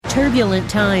Turbulent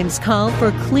times call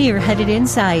for clear-headed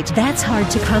insight. That's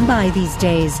hard to come by these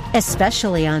days,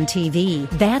 especially on TV.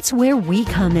 That's where we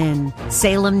come in.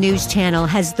 Salem News Channel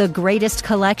has the greatest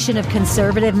collection of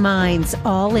conservative minds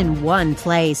all in one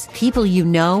place. People you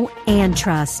know and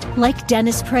trust, like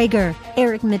Dennis Prager,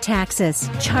 Eric Metaxas,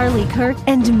 Charlie Kirk,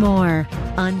 and more.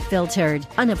 Unfiltered,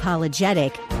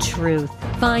 unapologetic truth.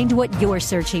 Find what you're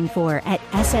searching for at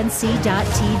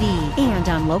snc.tv and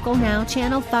on Local Now,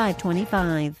 Channel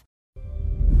 525.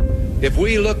 If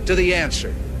we look to the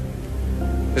answer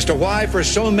as to why for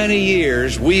so many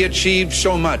years we achieved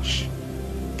so much,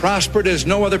 prospered as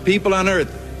no other people on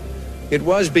earth, it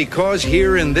was because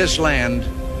here in this land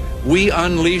we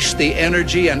unleashed the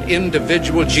energy and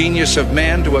individual genius of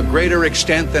man to a greater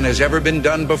extent than has ever been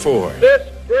done before. This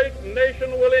great nation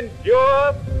will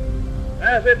endure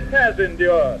as it has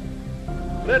endured.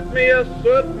 Let me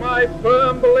assert my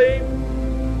firm belief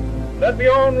that the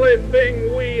only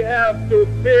thing we have to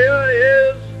fear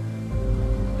is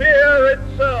fear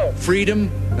itself.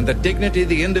 Freedom and the dignity of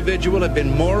the individual have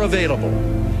been more available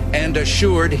and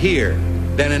assured here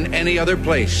than in any other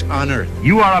place on earth.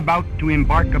 You are about to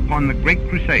embark upon the great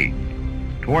crusade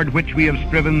toward which we have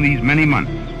striven these many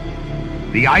months.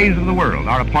 The eyes of the world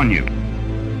are upon you.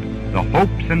 The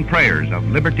hopes and prayers of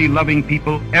liberty-loving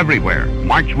people everywhere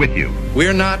march with you.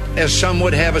 We're not, as some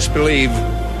would have us believe,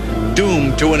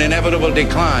 doomed to an inevitable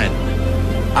decline.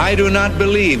 I do not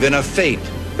believe in a fate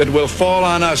that will fall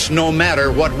on us no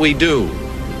matter what we do.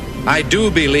 I do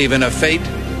believe in a fate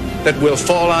that will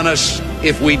fall on us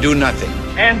if we do nothing.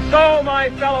 And so, my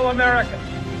fellow Americans,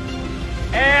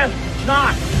 ask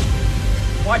not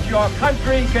what your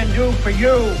country can do for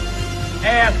you,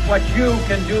 ask what you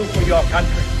can do for your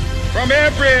country. From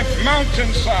every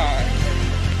mountainside,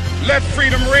 let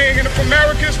freedom ring, and if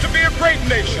America is to be a great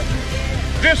nation,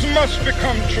 this must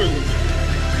become true.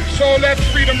 So let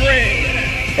freedom ring.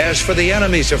 As for the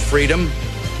enemies of freedom,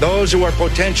 those who are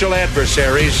potential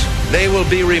adversaries, they will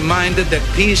be reminded that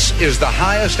peace is the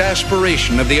highest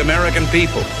aspiration of the American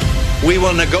people. We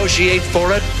will negotiate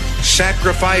for it,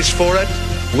 sacrifice for it.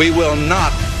 We will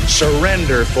not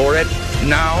surrender for it,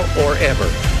 now or ever.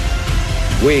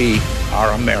 We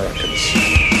are Americans.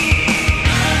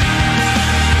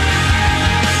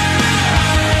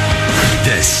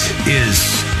 This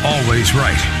is Always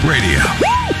Right Radio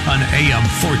on AM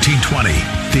 1420.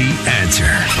 The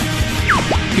Answer.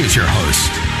 Here's your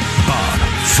host, Bob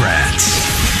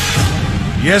Frantz.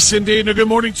 Yes, indeed. Good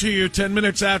morning to you. 10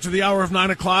 minutes after the hour of 9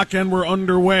 o'clock, and we're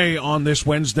underway on this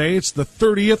Wednesday. It's the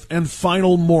 30th and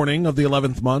final morning of the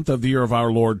 11th month of the year of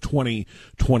our Lord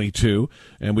 2022,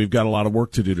 and we've got a lot of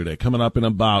work to do today. Coming up in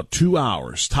about 2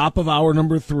 hours, top of hour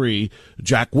number 3,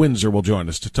 Jack Windsor will join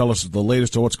us to tell us the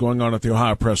latest of what's going on at the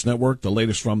Ohio Press Network, the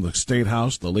latest from the State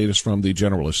House, the latest from the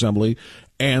General Assembly,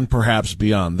 and perhaps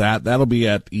beyond that. That'll be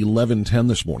at 11:10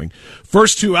 this morning.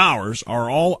 First 2 hours are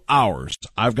all ours.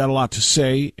 I've got a lot to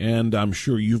say, and I'm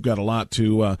sure you've got a lot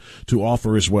to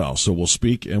offer as well. So we'll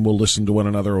speak and we'll listen to one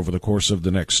another over the course of the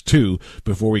next 2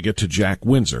 before we get to Jack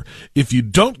Windsor. If you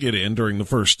don't get in during the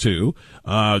first 2,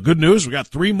 good news, we got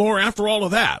 3 more after all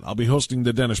of that. I'll be hosting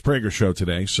the Dennis Prager Show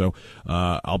today, so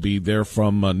I'll be there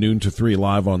from noon to 3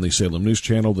 live on the Salem News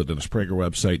Channel, the Dennis Prager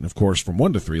website, and of course from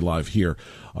 1 to 3 live here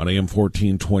on AM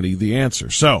 1420, The Answer.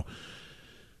 So,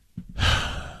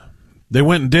 they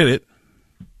went and did it.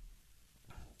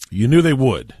 You knew they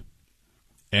would.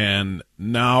 And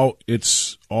now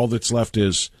it's all that's left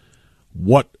is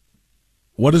what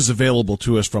is available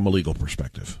to us from a legal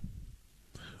perspective.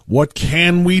 What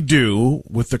can we do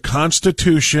with the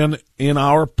Constitution in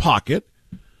our pocket?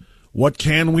 What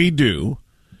can we do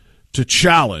to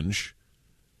challenge,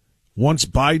 once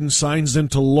Biden signs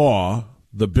into law,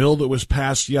 the bill that was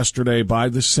passed yesterday by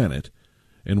the Senate,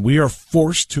 and we are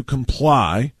forced to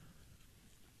comply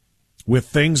with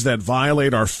things that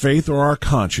violate our faith or our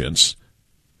conscience?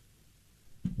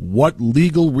 What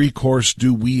legal recourse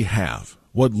do we have?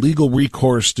 What legal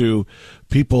recourse do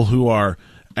people who are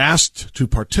asked to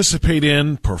participate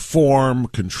in, perform,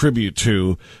 contribute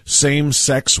to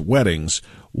same-sex weddings,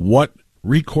 what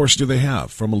recourse do they have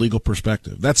from a legal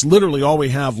perspective? That's literally all we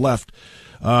have left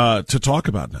to talk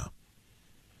about now.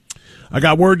 I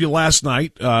got word last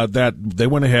night that they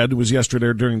went ahead. It was yesterday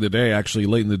or during the day, actually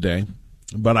late in the day.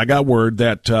 But I got word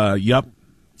that,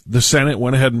 the Senate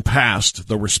went ahead and passed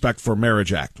the Respect for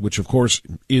Marriage Act, which, of course,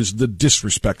 is the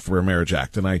Disrespect for Marriage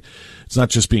Act. And it's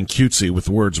not just being cutesy with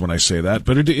words when I say that,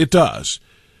 but it does.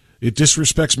 It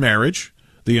disrespects marriage,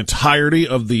 the entirety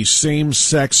of the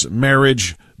same-sex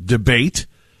marriage debate,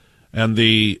 and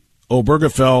the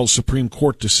Obergefell Supreme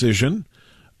Court decision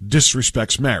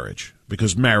disrespects marriage,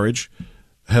 because marriage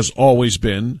has always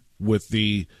been with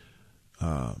the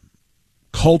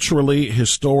culturally,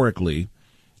 historically,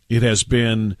 it has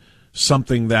been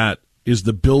something that is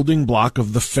the building block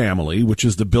of the family, which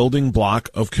is the building block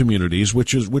of communities,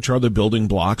 which are the building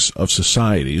blocks of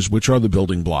societies, which are the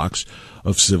building blocks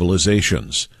of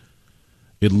civilizations.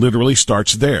 It literally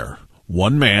starts there.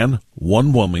 One man,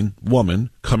 one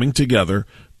woman coming together,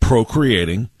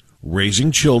 procreating,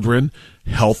 raising children,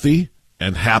 healthy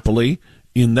and happily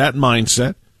in that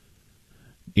mindset,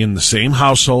 in the same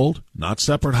household, not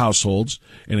separate households,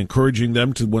 and encouraging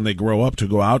them to, when they grow up, to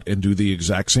go out and do the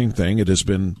exact same thing. It has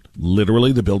been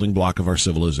literally the building block of our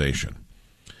civilization.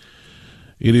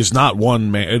 It is not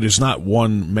one man. It is not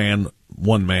one man,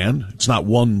 one man. It's not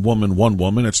one woman, one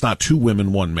woman. It's not two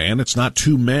women, one man. It's not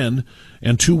two men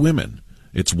and two women.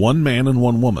 It's one man and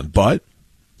one woman. But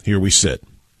here we sit.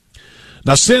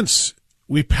 Now, since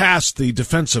we passed the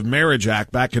Defense of Marriage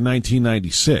Act back in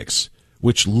 1996,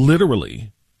 which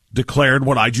literally declared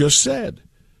what I just said.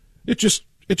 It just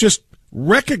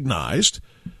recognized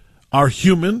our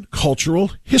human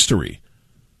cultural history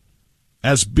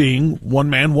as being one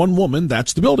man, one woman.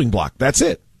 That's the building block. That's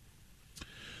it.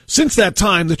 Since that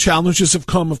time, the challenges have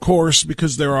come, of course,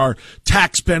 because there are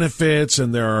tax benefits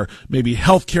and there are maybe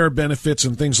health care benefits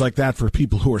and things like that for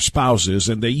people who are spouses.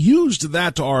 And they used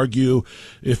that to argue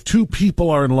if two people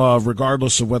are in love,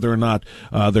 regardless of whether or not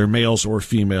they're males or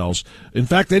females. In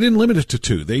fact, they didn't limit it to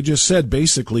two. They just said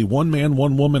basically one man,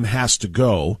 one woman has to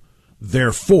go.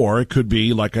 Therefore, it could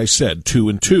be, like I said, 2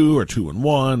 and 2 or 2 and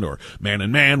 1 or man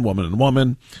and man, woman and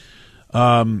woman.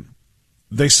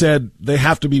 They said they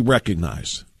have to be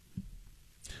recognized.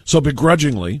 So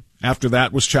begrudgingly, after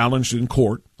that was challenged in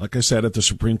court, like I said, at the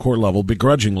Supreme Court level,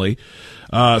 begrudgingly,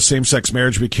 same-sex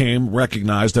marriage became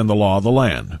recognized in the law of the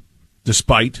land,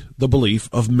 despite the belief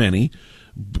of many,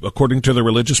 according to the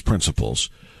religious principles.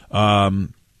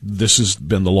 This has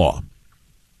been the law.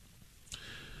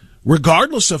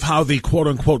 Regardless of how the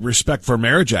quote-unquote Respect for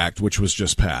Marriage Act, which was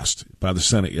just passed by the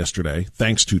Senate yesterday,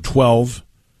 thanks to 12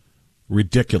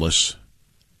 ridiculous,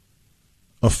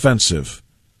 offensive,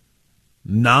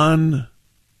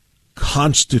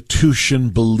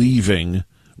 non-Constitution-believing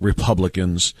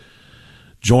Republicans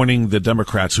joining the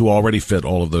Democrats who already fit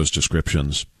all of those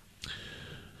descriptions.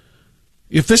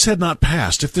 If this had not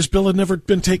passed, if this bill had never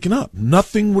been taken up,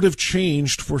 nothing would have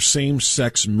changed for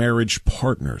same-sex marriage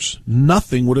partners.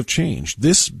 Nothing would have changed.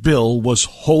 This bill was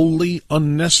wholly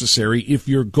unnecessary if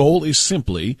your goal is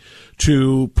simply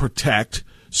to protect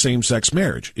same-sex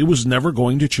marriage. It was never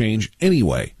going to change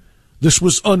anyway. This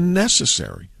was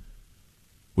unnecessary,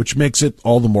 which makes it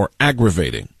all the more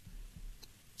aggravating.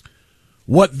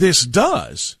 What this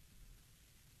does,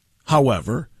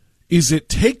 however, is it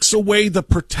takes away the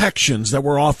protections that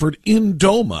were offered in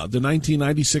DOMA, the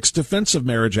 1996 Defense of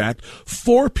Marriage Act,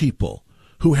 for people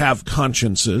who have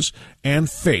consciences and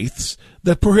faiths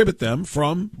that prohibit them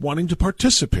from wanting to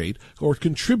participate or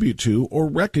contribute to or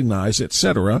recognize,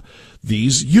 etc.,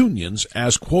 these unions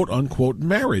as quote-unquote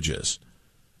marriages.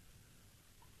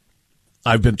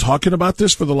 I've been talking about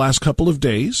this for the last couple of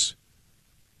days.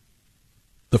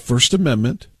 The First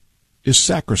Amendment is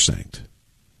sacrosanct.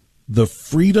 The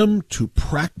freedom to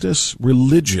practice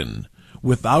religion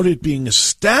without it being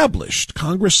established,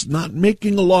 Congress not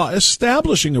making a law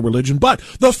establishing a religion, but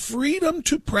the freedom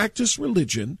to practice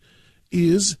religion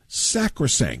is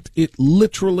sacrosanct. It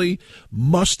literally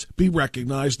must be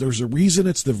recognized. There's a reason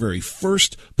it's the very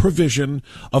first provision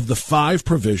of the 5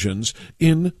 provisions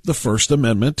in the First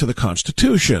Amendment to the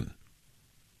Constitution.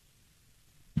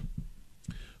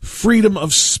 Freedom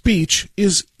of speech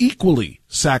is equally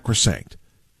sacrosanct.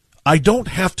 I don't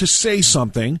have to say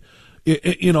something,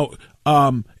 if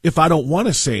I don't want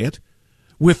to say it,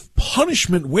 with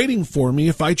punishment waiting for me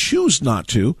if I choose not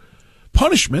to,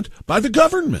 punishment by the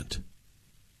government.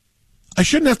 I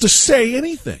shouldn't have to say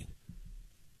anything,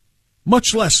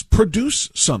 much less produce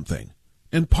something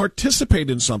and participate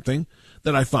in something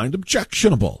that I find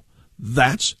objectionable.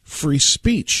 That's free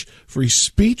speech. Free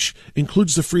speech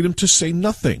includes the freedom to say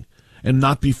nothing and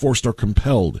not be forced or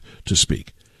compelled to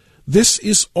speak. This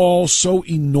is all so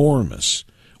enormous.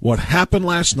 What happened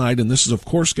last night, and this is, of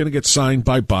course, going to get signed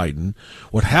by Biden,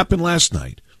 what happened last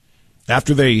night,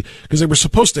 because they were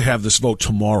supposed to have this vote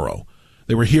tomorrow.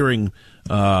 They were hearing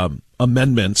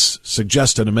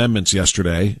suggested amendments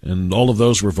yesterday, and all of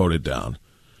those were voted down.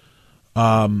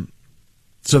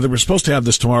 So they were supposed to have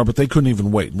this tomorrow, but they couldn't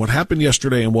even wait. What happened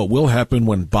yesterday and what will happen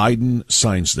when Biden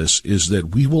signs this is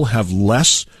that we will have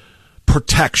less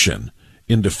protection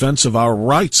in defense of our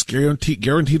rights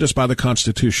guaranteed us by the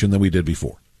Constitution than we did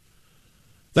before.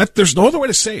 There's no other way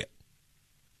to say it.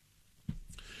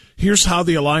 Here's how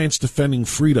the Alliance Defending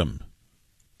Freedom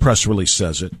press release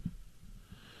says it.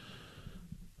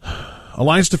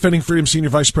 Alliance Defending Freedom Senior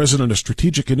Vice President of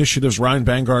Strategic Initiatives Ryan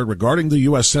Bangard regarding the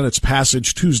U.S. Senate's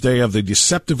passage Tuesday of the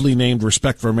deceptively named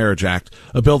Respect for Marriage Act,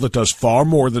 a bill that does far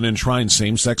more than enshrine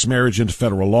same-sex marriage into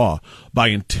federal law by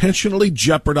intentionally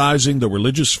jeopardizing the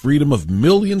religious freedom of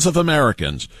millions of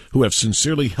Americans who have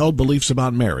sincerely held beliefs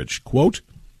about marriage. Quote,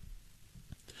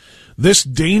 "This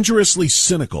dangerously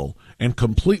cynical and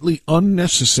completely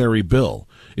unnecessary bill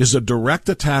is a direct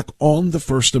attack on the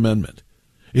First Amendment.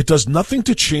 It does nothing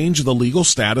to change the legal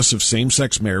status of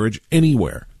same-sex marriage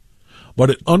anywhere,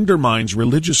 but it undermines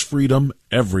religious freedom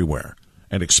everywhere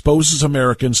and exposes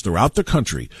Americans throughout the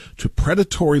country to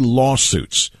predatory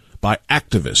lawsuits by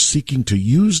activists seeking to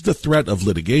use the threat of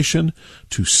litigation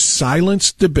to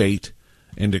silence debate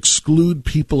and exclude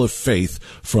people of faith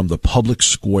from the public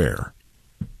square."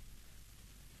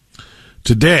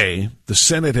 Today, the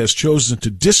Senate has chosen to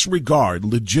disregard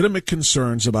legitimate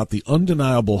concerns about the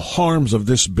undeniable harms of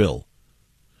this bill.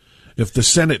 If the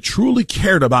Senate truly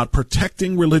cared about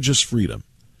protecting religious freedom,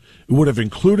 it would have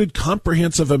included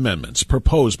comprehensive amendments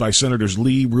proposed by Senators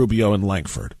Lee, Rubio, and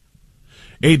Lankford.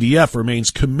 ADF remains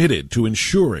committed to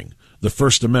ensuring the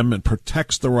First Amendment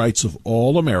protects the rights of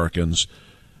all Americans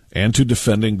and to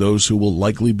defending those who will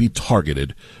likely be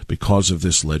targeted because of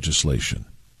this legislation.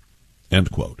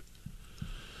 End quote.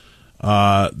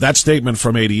 That statement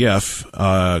from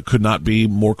ADF could not be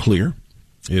more clear.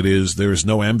 There is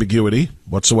no ambiguity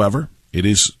whatsoever. It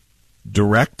is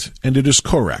direct and it is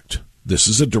correct. This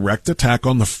is a direct attack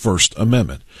on the First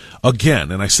Amendment.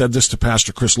 Again, and I said this to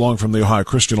Pastor Chris Long from the Ohio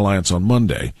Christian Alliance on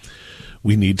Monday,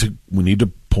 we need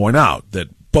to point out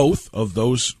that both of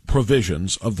those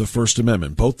provisions of the First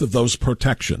Amendment, both of those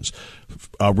protections,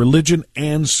 religion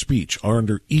and speech, are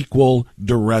under equal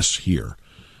duress here.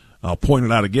 I'll point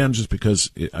it out again just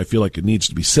because I feel like it needs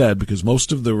to be said, because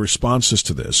most of the responses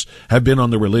to this have been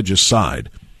on the religious side.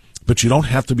 But you don't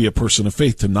have to be a person of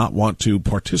faith to not want to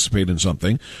participate in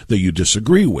something that you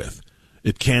disagree with.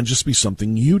 It can just be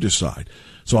something you decide.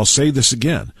 So I'll say this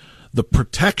again. The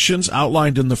protections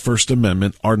outlined in the First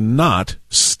Amendment are not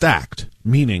stacked,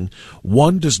 meaning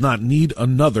one does not need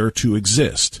another to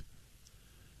exist.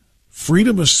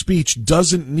 Freedom of speech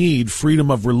doesn't need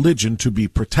freedom of religion to be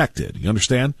protected. You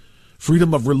understand?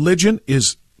 Freedom of religion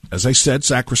is, as I said,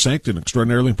 sacrosanct and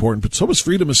extraordinarily important, but so is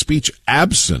freedom of speech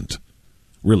absent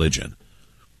religion.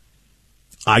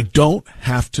 I don't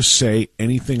have to say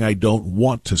anything I don't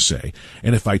want to say,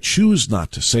 and if I choose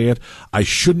not to say it, I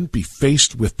shouldn't be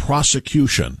faced with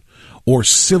prosecution or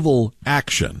civil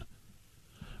action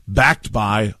backed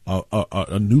by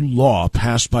a new law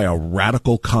passed by a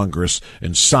radical Congress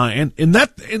and signed. And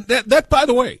that, by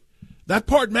the way, that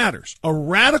part matters. A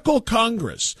radical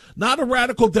Congress, not a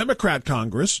radical Democrat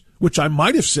Congress, which I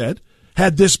might have said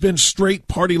had this been straight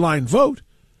party line vote.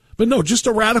 But no, just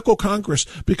a radical Congress,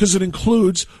 because it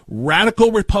includes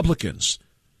radical Republicans,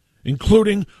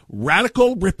 including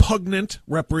radical, repugnant,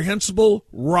 reprehensible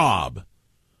Rob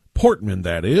Portman,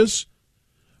 that is.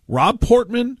 Rob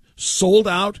Portman sold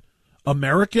out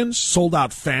Americans, sold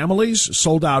out families,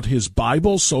 sold out his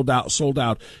Bible, sold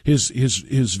out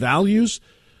his values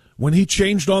when he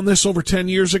changed on this over 10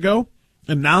 years ago.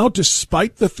 And now,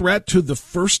 despite the threat to the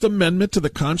First Amendment to the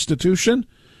Constitution,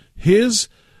 his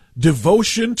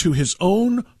devotion to his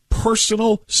own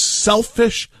personal,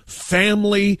 selfish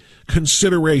family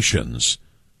considerations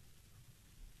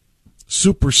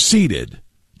superseded,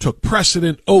 took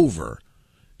precedent over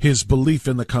his belief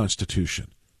in the Constitution.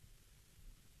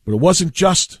 But it wasn't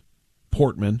just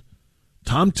Portman.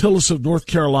 Tom Tillis of North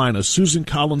Carolina, Susan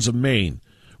Collins of Maine,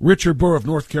 Richard Burr of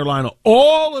North Carolina,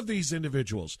 all of these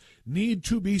individuals need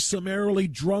to be summarily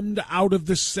drummed out of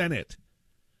the Senate.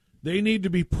 They need to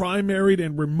be primaried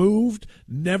and removed,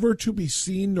 never to be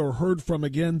seen nor heard from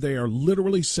again. They are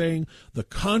literally saying the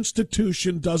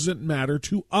Constitution doesn't matter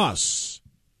to us.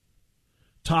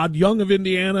 Todd Young of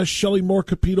Indiana, Shelley Moore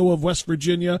Capito of West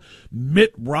Virginia,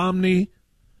 Mitt Romney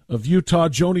of Utah,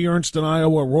 Joni Ernst in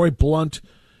Iowa, Roy Blunt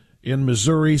in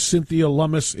Missouri, Cynthia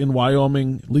Lummis in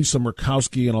Wyoming, Lisa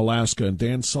Murkowski in Alaska, and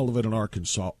Dan Sullivan in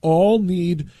Arkansas all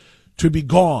need to be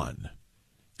gone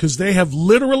because they have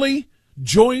literally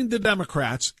joined the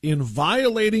Democrats in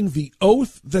violating the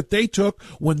oath that they took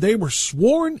when they were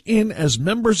sworn in as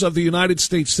members of the United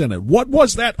States Senate. What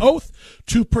was that oath?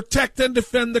 To protect and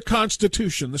defend the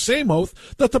Constitution, the same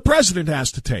oath that the president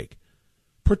has to take.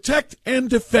 Protect and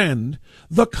defend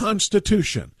the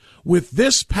Constitution. With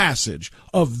this passage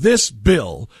of this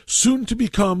bill, soon to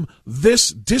become this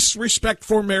disrespect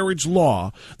for marriage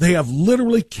law, they have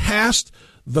literally cast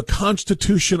the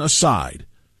Constitution aside.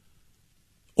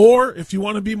 Or, if you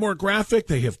want to be more graphic,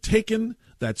 they have taken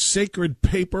that sacred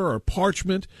paper or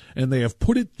parchment and they have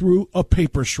put it through a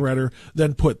paper shredder,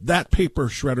 then put that paper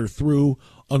shredder through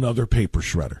another paper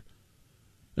shredder.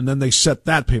 And then they set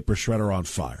that paper shredder on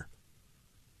fire.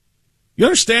 You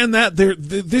understand that?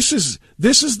 This is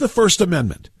the First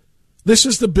Amendment. This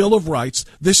is the Bill of Rights.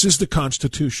 This is the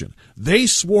Constitution. They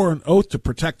swore an oath to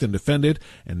protect and defend it,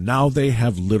 and now they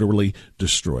have literally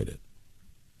destroyed it.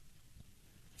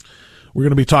 We're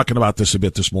going to be talking about this a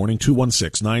bit this morning,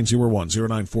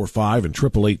 216-901-0945 and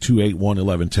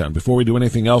 888-281-1110. Before we do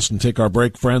anything else and take our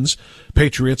break, friends,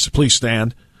 patriots, please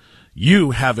stand.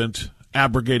 You haven't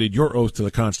abrogated your oath to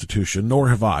the Constitution, nor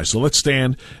have I. So let's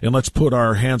stand and let's put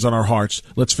our hands on our hearts,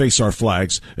 let's face our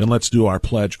flags, and let's do our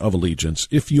Pledge of Allegiance.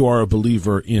 If you are a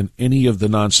believer in any of the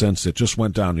nonsense that just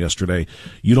went down yesterday,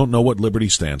 you don't know what liberty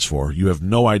stands for. You have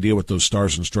no idea what those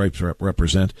stars and stripes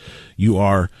represent. You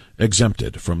are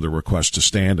exempted from the request to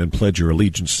stand and pledge your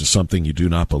allegiance to something you do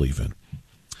not believe in.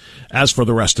 As for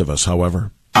the rest of us,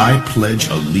 however, I pledge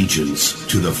allegiance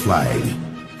to the flag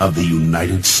of the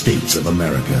United States of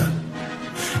America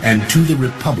and to the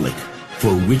republic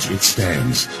for which it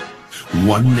stands,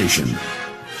 one nation,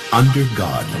 under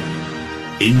God,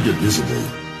 indivisible,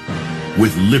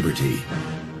 with liberty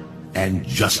and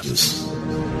justice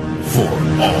for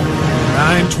all.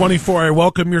 9:24. I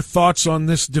welcome your thoughts on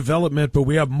this development, but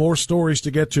we have more stories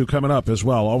to get to coming up as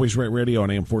well. Always Right Radio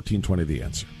on AM 1420, The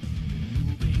Answer.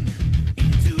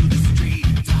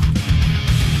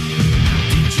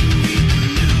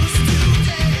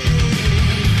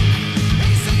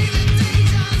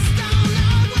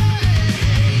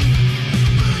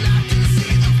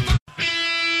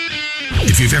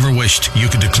 If you've ever wished you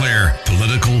could declare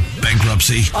political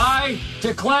bankruptcy, I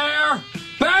declare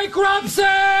bankruptcy!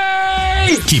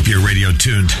 Keep your radio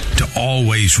tuned to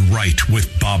Always Right with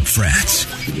Bob Frantz.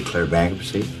 If you declare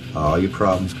bankruptcy, all your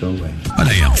problems go away. On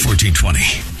AM 1420,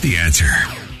 The Answer.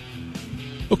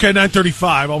 Okay,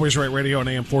 9:35, Always Right Radio on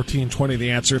AM 1420,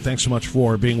 The Answer. Thanks so much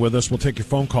for being with us. We'll take your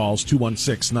phone calls,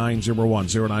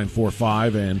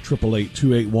 216-901-0945 and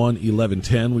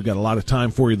 888-281-1110. We've got a lot of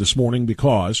time for you this morning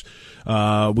because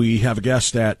we have a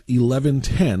guest at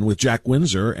 11:10 with Jack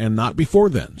Windsor and not before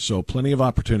then. So plenty of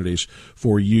opportunities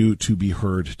for you to be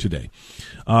heard today.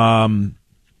 I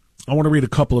want to read a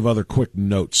couple of other quick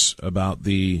notes about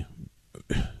the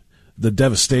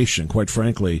devastation, quite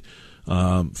frankly,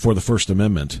 for the First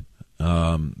Amendment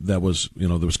that was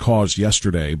caused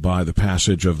yesterday by the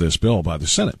passage of this bill by the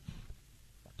Senate,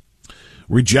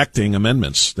 rejecting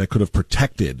amendments that could have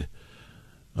protected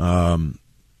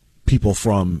people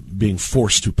from being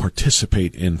forced to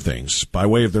participate in things by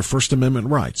way of their First Amendment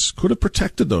rights. Could have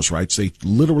protected those rights. They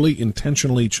literally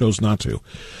intentionally chose not to.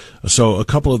 So a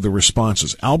couple of the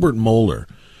responses. Albert Mohler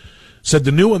said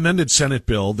the new amended Senate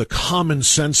bill, the common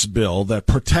sense bill that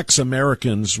protects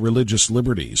Americans' religious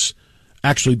liberties,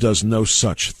 actually does no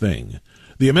such thing.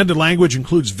 The amended language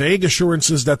includes vague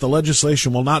assurances that the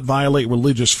legislation will not violate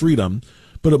religious freedom,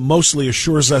 but it mostly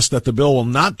assures us that the bill will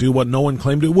not do what no one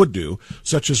claimed it would do,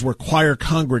 such as require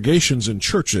congregations and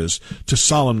churches to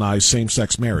solemnize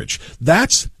same-sex marriage.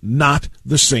 That's not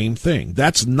the same thing.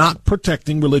 That's not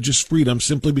protecting religious freedom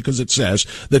simply because it says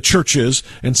that churches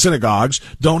and synagogues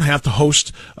don't have to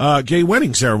host gay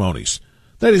wedding ceremonies.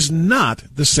 That is not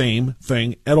the same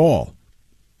thing at all.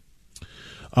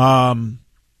 The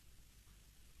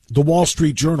Wall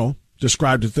Street Journal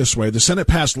described it this way. The Senate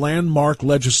passed landmark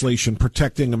legislation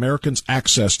protecting Americans'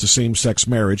 access to same-sex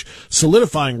marriage,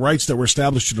 solidifying rights that were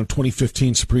established in a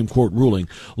 2015 Supreme Court ruling.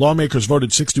 Lawmakers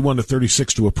voted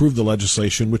 61-36 to approve the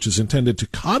legislation, which is intended to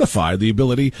codify the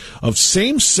ability of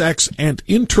same-sex and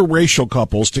interracial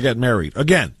couples to get married.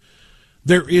 Again,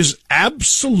 there is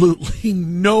absolutely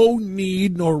no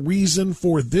need nor reason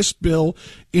for this bill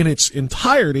in its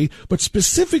entirety, but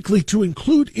specifically to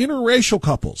include interracial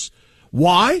couples.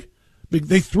 Why?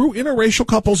 They threw interracial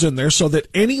couples in there so that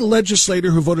any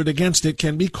legislator who voted against it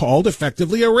can be called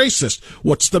effectively a racist.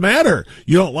 What's the matter?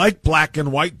 You don't like black and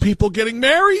white people getting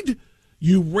married?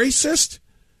 You racist?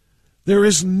 There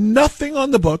is nothing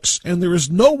on the books, and there is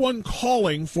no one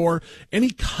calling for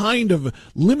any kind of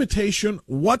limitation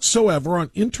whatsoever on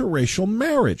interracial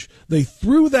marriage. They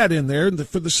threw that in there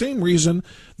for the same reason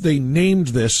they named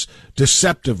this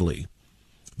deceptively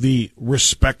the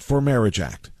Respect for Marriage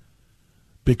Act.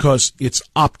 Because it's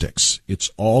optics.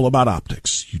 It's all about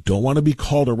optics. You don't want to be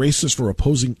called a racist for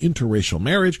opposing interracial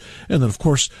marriage. And then, of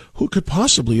course, who could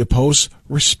possibly oppose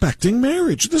respecting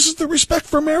marriage? This is the Respect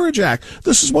for Marriage Act.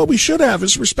 This is what we should have,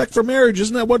 is respect for marriage.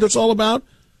 Isn't that what it's all about?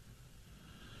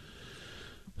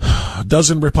 A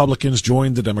dozen Republicans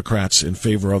joined the Democrats in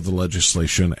favor of the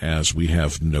legislation, as we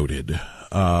have noted.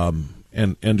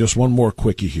 And just one more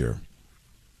quickie here.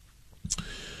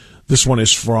 This one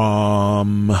is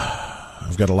from,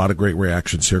 I've got a lot of great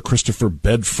reactions here, Christopher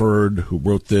Bedford, who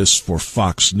wrote this for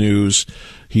Fox News.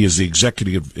 He is the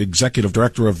executive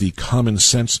director of the Common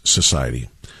Sense Society.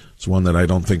 It's one that I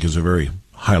don't think is a very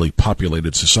highly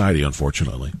populated society,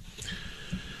 unfortunately.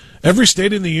 Every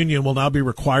state in the Union will now be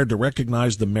required to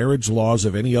recognize the marriage laws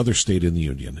of any other state in the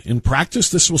Union. In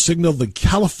practice, this will signal the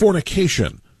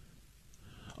Californication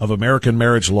of American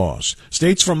marriage laws.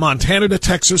 States from Montana to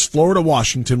Texas, Florida,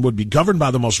 Washington would be governed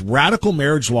by the most radical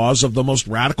marriage laws of the most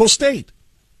radical state.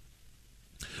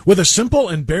 With a simple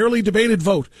and barely debated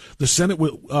vote, the Senate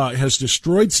has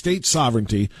destroyed state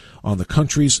sovereignty on the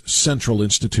country's central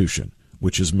institution,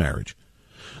 which is marriage.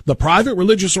 The private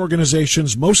religious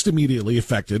organizations most immediately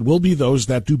affected will be those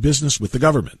that do business with the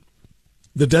government.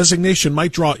 The designation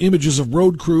might draw images of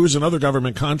road crews and other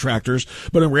government contractors,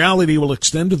 but in reality will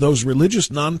extend to those religious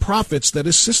nonprofits that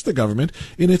assist the government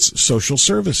in its social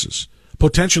services,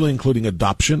 potentially including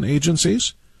adoption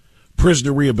agencies,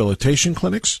 prisoner rehabilitation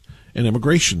clinics, and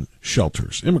immigrant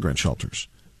shelters.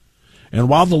 And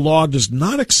while the law does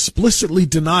not explicitly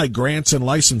deny grants and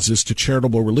licenses to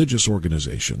charitable religious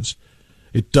organizations,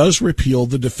 it does repeal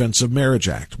the Defense of Marriage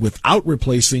Act without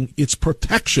replacing its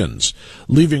protections,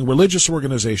 leaving religious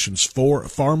organizations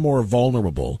far more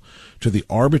vulnerable to the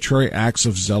arbitrary acts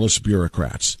of zealous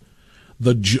bureaucrats.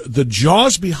 The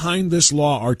jaws behind this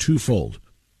law are twofold,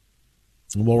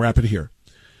 and we'll wrap it here.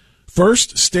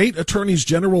 First, state attorneys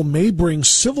general may bring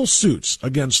civil suits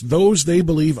against those they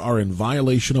believe are in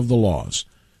violation of the laws.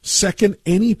 Second,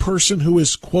 any person who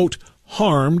is, quote,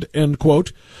 harmed, end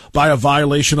quote, by a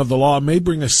violation of the law may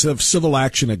bring a civil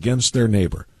action against their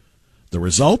neighbor. The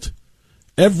result?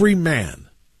 Every man,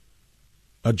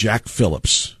 a Jack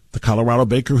Phillips, the Colorado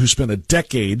baker who spent a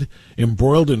decade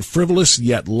embroiled in frivolous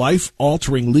yet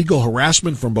life-altering legal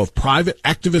harassment from both private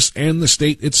activists and the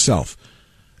state itself.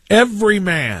 Every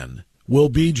man will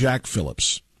be Jack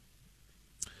Phillips.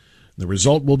 The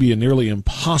result will be a nearly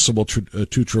impossible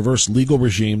to traverse legal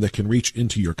regime that can reach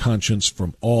into your conscience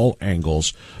from all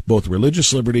angles. Both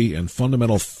religious liberty and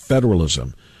fundamental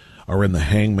federalism are in the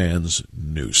hangman's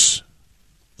noose.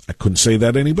 I couldn't say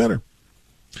that any better.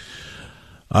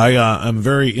 I'm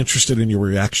very interested in your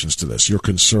reactions to this, your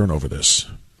concern over this.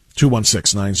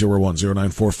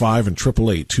 216-901-0945 and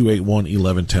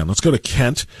 888-281-1110. Let's go to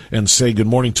Kent and say good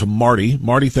morning to Marty.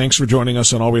 Marty, thanks for joining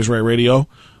us on Always Right Radio.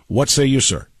 What say you,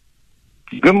 sir?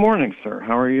 Good morning, sir.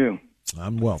 How are you?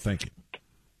 I'm well, thank you.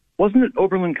 Wasn't it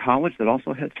Oberlin College that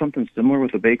also had something similar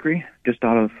with a bakery, just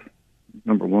out of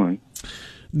number one?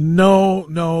 No,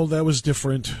 that was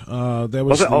different.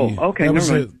 Okay.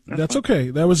 That's okay.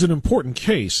 That was an important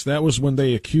case. That was when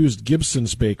they accused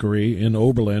Gibson's Bakery in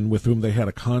Oberlin, with whom they had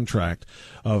a contract,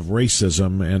 of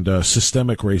racism and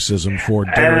systemic racism for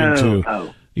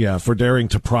daring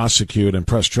to prosecute and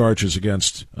press charges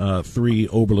against 3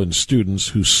 Oberlin students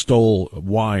who stole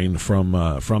wine from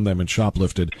them and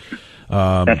shoplifted.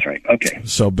 That's right. Okay.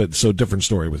 So different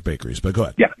story with bakeries, but go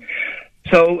ahead. Yeah.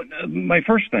 So my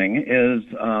first thing is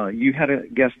you had a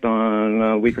guest on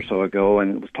a week or so ago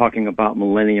and was talking about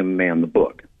Millennium Man, the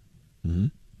book. Mm-hmm.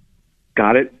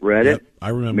 Got it? Read it? I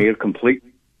remember. Made a complete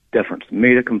difference.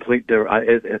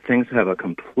 Things have a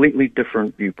completely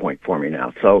different viewpoint for me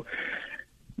now. So,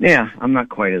 yeah, I'm not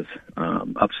quite as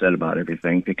upset about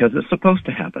everything because it's supposed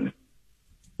to happen.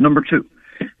 Number 2.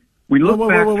 We look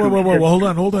back. Hold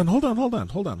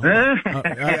on.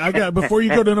 I got before you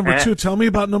go to number 2. Tell me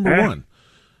about number 1.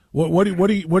 What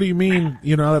do you mean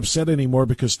you're not upset anymore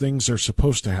because things are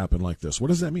supposed to happen like this? What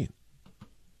does that mean?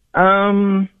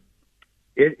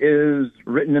 It is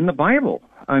written in the Bible.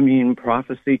 I mean,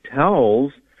 prophecy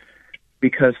tells,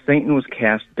 because Satan was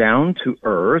cast down to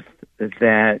earth,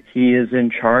 that he is in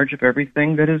charge of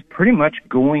everything that is pretty much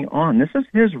going on. This is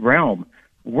his realm.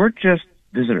 We're just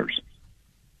visitors.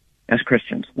 As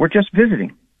Christians, we're just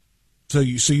visiting. So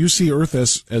you see Earth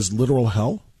as literal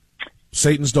hell?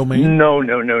 Satan's domain? No.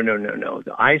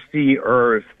 I see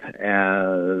Earth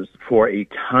as for a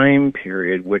time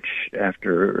period which,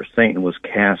 after Satan was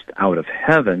cast out of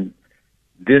heaven,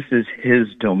 this is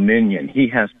his dominion. He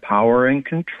has power and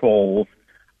control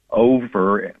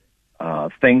over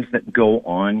things that go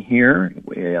on here.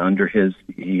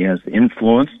 He has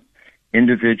influenced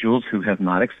individuals who have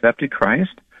not accepted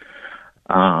Christ.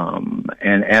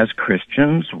 And as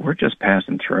Christians, we're just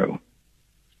passing through.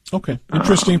 Okay,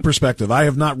 interesting perspective. I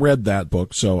have not read that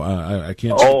book, so I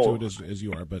can't speak to it as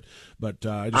you are. But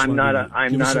I just want to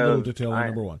give us a little detail on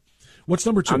number 1. What's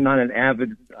number 2? I'm not an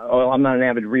avid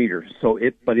reader,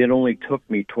 but it only took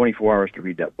me 24 hours to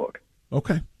read that book.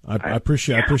 Okay. I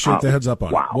appreciate the heads up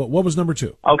on it. What was number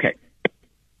 2? Okay.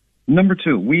 Number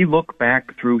 2, we look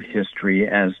back through history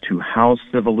as to how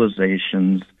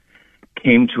civilizations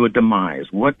came to a demise.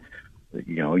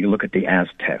 You look at the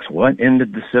Aztecs. What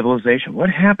ended the civilization? What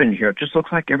happened here? It just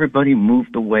looks like everybody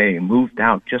moved away, moved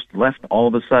out, just left all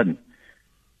of a sudden.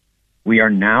 We are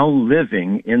now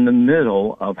living in the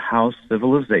middle of how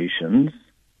civilizations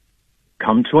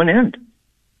come to an end.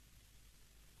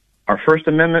 Our First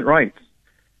Amendment rights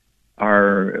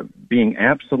are being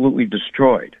absolutely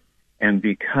destroyed. And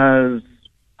because,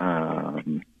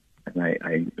 and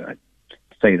I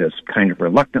say this kind of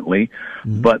reluctantly,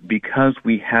 but because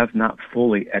we have not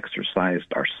fully exercised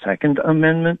our Second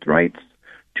Amendment rights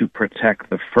to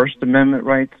protect the First Amendment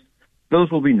rights,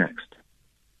 those will be next.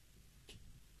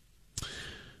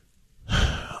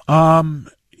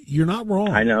 You're not wrong.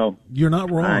 I know. You're not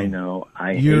wrong. I know.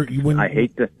 I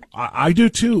hate to. I do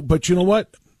too, but you know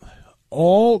what?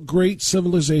 All great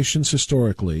civilizations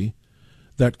historically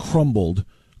that crumbled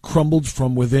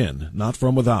from within, not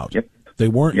from without. Yep. They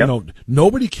weren't,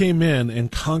 nobody came in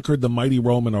and conquered the mighty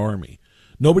Roman army.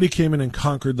 Nobody came in and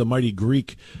conquered the mighty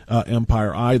Greek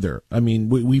empire either. I mean,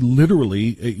 we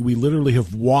literally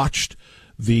have watched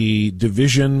the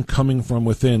division coming from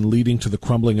within, leading to the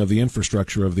crumbling of the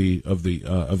infrastructure of the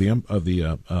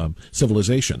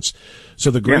civilizations.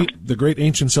 So the great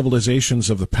ancient civilizations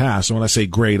of the past. And when I say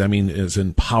great, I mean as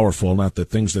in powerful, not the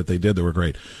things that they did that were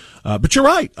great. But you're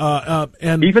right,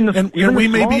 and we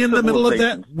may be in the middle of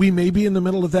that. We may be in the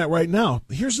middle of that right now.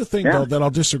 Here's the thing, though, that I'll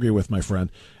disagree with, my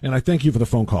friend. And I thank you for the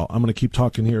phone call. I'm going to keep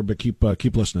talking here, but keep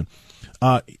listening.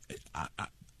 I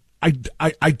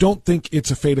don't think it's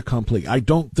a fait accompli. I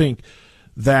don't think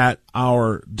that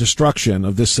our destruction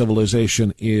of this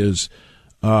civilization is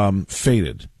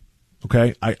fated.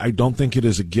 Okay, I don't think it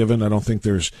is a given. I don't think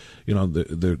there's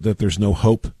that there's no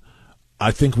hope.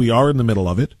 I think we are in the middle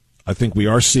of it. I think we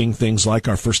are seeing things like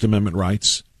our First Amendment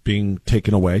rights being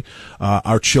taken away,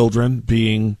 our children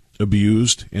being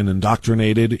abused and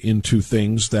indoctrinated into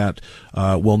things that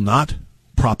will not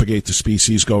propagate the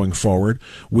species going forward,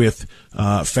 with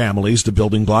families, the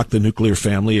building block, the nuclear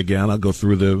family. Again, I'll go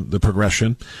through the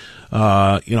progression.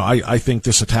 I think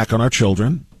this attack on our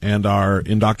children and our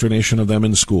indoctrination of them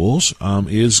in schools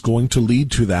is going to lead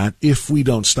to that if we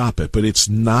don't stop it. But it's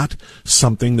not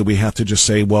something that we have to just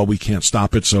say, well, we can't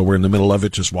stop it, so we're in the middle of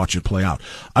it, just watch it play out.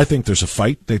 I think there's a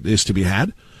fight that is to be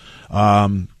had,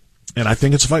 and I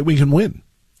think it's a fight we can win.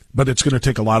 But it's going to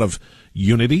take a lot of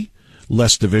unity,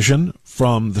 less division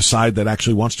from the side that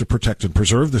actually wants to protect and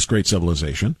preserve this great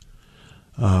civilization.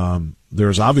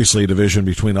 There's obviously a division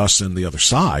between us and the other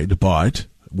side, but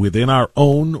within our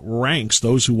own ranks,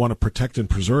 those who want to protect and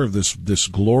preserve this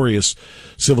glorious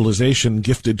civilization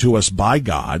gifted to us by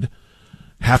God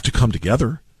have to come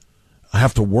together,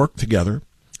 have to work together,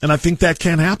 and I think that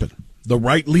can happen. The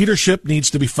right leadership needs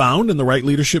to be found, and the right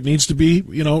leadership needs to be,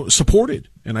 supported,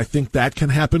 and I think that can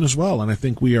happen as well, and I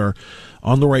think we are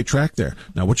on the right track there.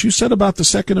 Now, what you said about the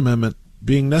Second Amendment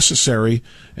being necessary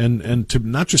and to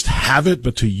not just have it,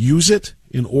 but to use it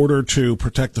in order to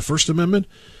protect the First Amendment,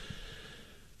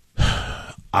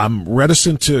 I'm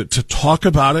reticent to talk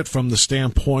about it from the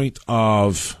standpoint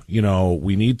of,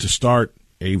 we need to start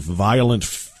a violent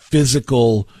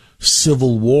physical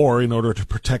civil war in order to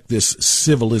protect this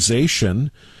civilization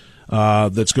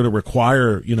that's going to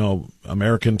require,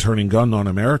 American turning gun on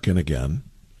American again.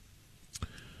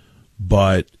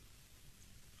 But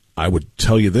I would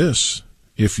tell you this,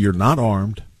 if you're not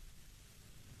armed,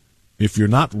 if you're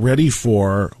not ready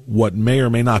for what may or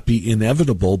may not be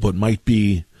inevitable but might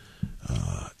be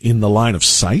in the line of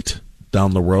sight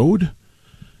down the road,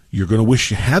 you're going to wish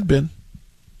you had been.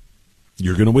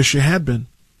 You're going to wish you had been.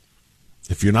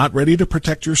 If you're not ready to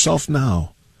protect yourself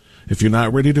now, if you're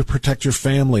not ready to protect your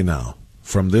family now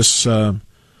from this, I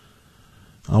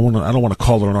don't want to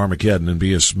call it an Armageddon and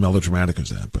be as melodramatic as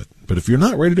that, but if you're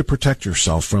not ready to protect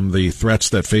yourself from the threats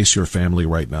that face your family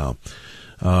right now,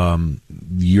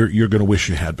 you're going to wish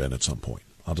you had been at some point.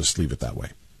 I'll just leave it that way.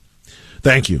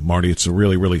 Thank you, Marty. It's a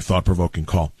really, really thought-provoking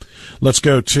call. Let's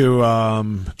go to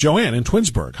Joanne in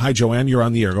Twinsburg. Hi, Joanne. You're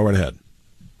on the air. Go right ahead.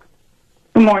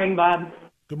 Good morning, Bob.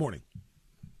 Good morning.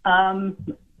 I'll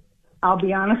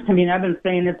be honest. I've been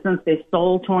saying it since they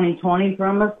stole 2020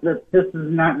 from us, that this is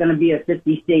not going to be a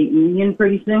 50-state union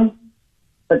pretty soon.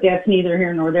 But that's neither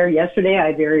here nor there. Yesterday,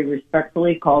 I very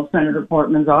respectfully called Senator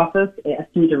Portman's office,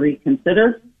 asked him to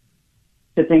reconsider,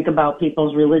 to think about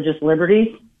people's religious liberties.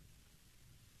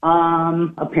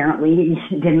 Apparently,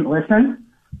 he didn't listen.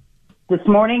 This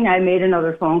morning I made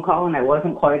another phone call, and I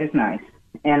wasn't quite as nice.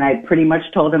 And I pretty much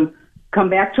told him, come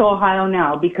back to Ohio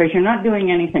now because you're not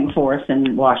doing anything for us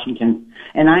in Washington.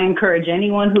 And I encourage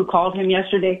anyone who called him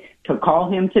yesterday to call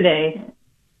him today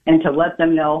and to let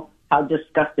them know how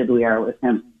disgusted we are with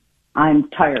him. I'm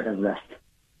tired of this.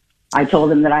 I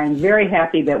told him that I am very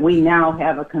happy that we now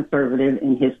have a conservative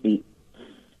in his seat.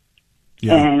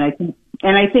 Yeah. And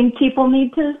I think people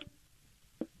need to,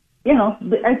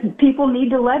 people need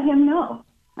to let him know.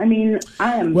 I mean,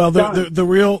 I am. Well, the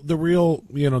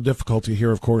real difficulty here,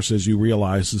 of course, as you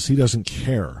realize, is he doesn't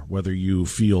care whether you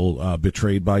feel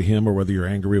betrayed by him or whether you're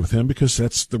angry with him, because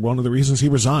that's one of the reasons he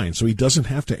resigned. So he doesn't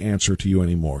have to answer to you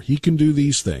anymore. He can do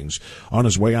these things on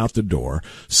his way out the door,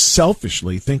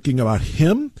 selfishly thinking about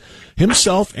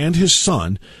himself and his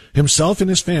son, himself and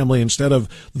his family, instead of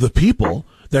the people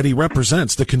that he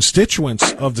represents, the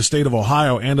constituents of the state of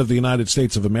Ohio and of the United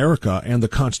States of America and the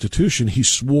Constitution he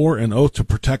swore an oath to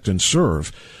protect and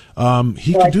serve.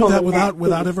 He can do that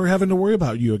without ever having to worry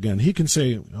about you again. He can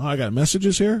say, I got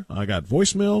messages here, I got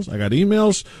voicemails, I got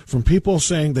emails from people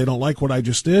saying they don't like what I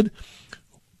just did.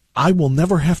 I will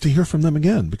never have to hear from them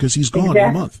again because he's gone in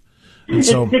a month. And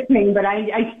so, it's sickening, but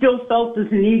I still felt this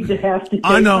need to have to say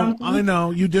something. I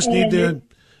know. You just need to...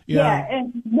 Yeah,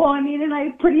 and and I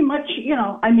pretty much, you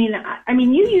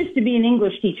used to be an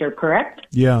English teacher, correct?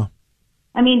 Yeah.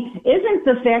 I mean, isn't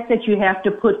the fact that you have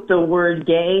to put the word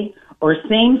gay or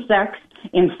same sex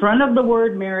in front of the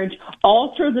word marriage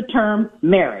alter the term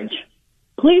marriage?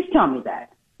 Please tell me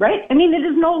that, right? I mean, it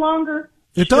is no longer.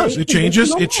 It does. It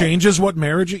changes. It changes what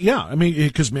marriage. Yeah, I mean,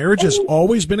 because marriage has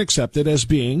always been accepted as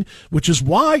being, which is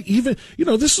why even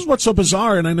this is what's so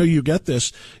bizarre. And I know you get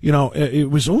this.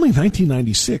 It was only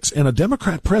 1996, and a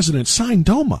Democrat president signed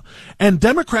DOMA, and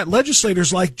Democrat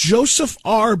legislators like Joseph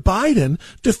R. Biden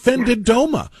defended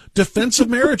DOMA, Defense of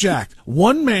Marriage Act.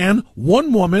 One man,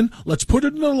 one woman. Let's put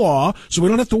it in the law so we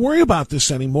don't have to worry about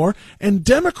this anymore. And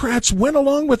Democrats went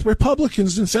along with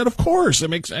Republicans and said, "Of course,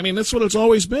 that's what it's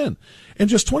always been." And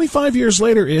just 25 years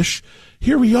later-ish,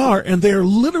 here we are, and they're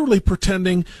literally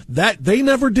pretending that they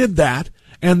never did that,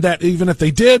 and that even if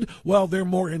they did, well, they're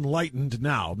more enlightened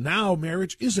now. Now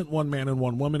marriage isn't one man and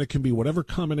one woman. It can be whatever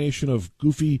combination of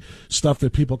goofy stuff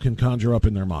that people can conjure up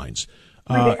in their minds.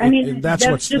 That's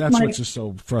what's just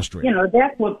so frustrating.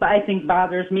 That's what I think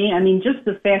bothers me. I mean, just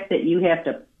the fact that you have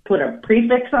to put a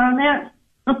prefix on that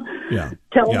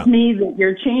tells me that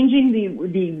you're changing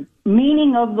the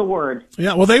meaning of the word.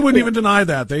 Yeah, well, they wouldn't even deny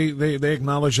that. They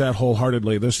acknowledge that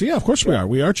wholeheartedly. Of course we are.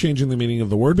 We are changing the meaning of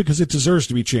the word because it deserves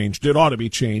to be changed. It ought to be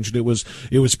changed. It was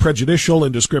prejudicial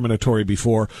and discriminatory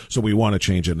before, so we want to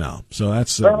change it now. So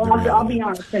that's. I'll be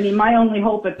honest. I mean, my only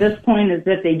hope at this point is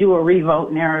that they do a revote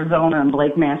in Arizona and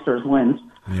Blake Masters wins.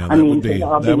 Yeah, that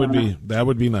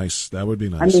would be nice. That would be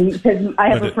nice. I mean, because I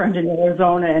have a friend in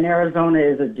Arizona, and Arizona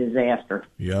is a disaster.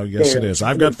 Yeah, yes, it is.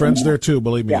 I've got friends there too.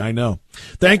 Believe me, I know.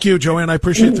 Thank you, Joanne. I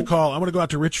appreciate the call. I'm going to go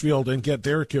out to Richfield and get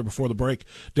Derek here before the break.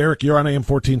 Derek, you're on AM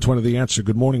 1420. The Answer.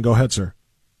 Good morning. Go ahead, sir.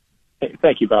 Hey,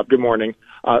 thank you, Bob. Good morning.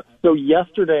 So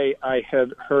yesterday, I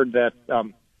had heard that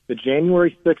the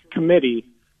January 6th committee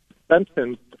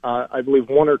sentenced, I believe,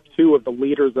 one or two of the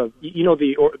leaders of,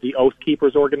 the Oath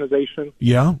Keepers organization.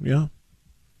 Yeah.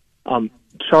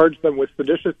 Charged them with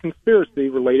seditious conspiracy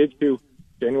related to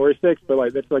January 6th,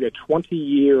 but that's like a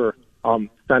 20-year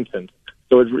sentence.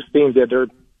 So it seems that they're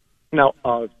now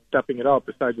stepping it up.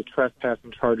 Besides the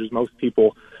trespassing charges most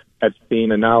people had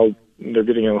seen, and now they're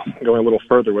going a little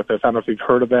further with this. I don't know if you've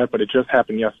heard of that, but it just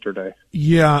happened yesterday.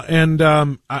 Yeah, and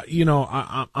I'm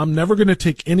never going to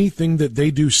take anything that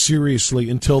they do seriously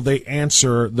until they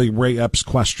answer the Ray Epps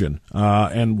question.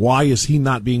 And why is he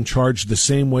not being charged the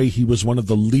same way he was one of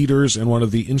the leaders and one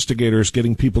of the instigators,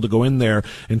 getting people to go in there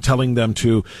and telling them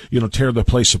to, tear the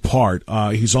place apart?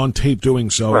 He's on tape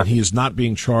doing so, and he is not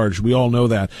being charged. We all know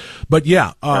that. But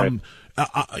yeah,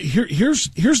 here's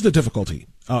the difficulty.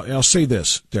 I'll say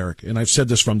this, Derek, and I've said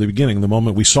this from the beginning, the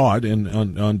moment we saw it,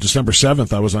 on December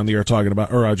 7th, I was on the air talking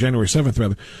about, or January 7th,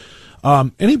 rather.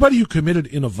 Anybody who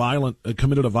committed a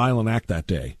violent act that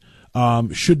day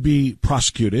should be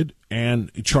prosecuted and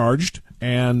charged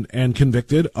and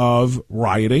convicted of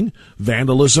rioting,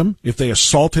 vandalism. If they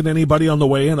assaulted anybody on the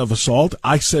way in, of assault,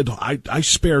 I said I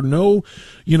spare no,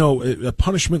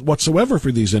 punishment whatsoever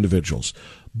for these individuals.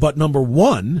 But number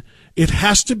one, it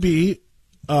has to be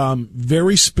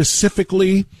very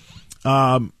specifically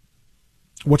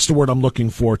what's the word I'm looking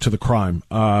for, to the crime.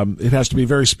 It has to be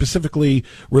very specifically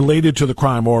related to the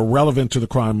crime or relevant to the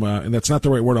crime, and that's not the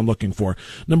right word I'm looking for.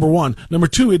 Number one. Number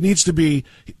two, it needs to be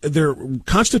their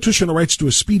constitutional rights to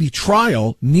a speedy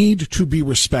trial need to be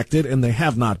respected, and they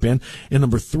have not been. And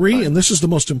number three, and this is the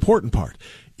most important part,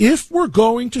 if we're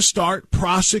going to start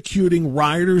prosecuting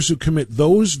rioters who commit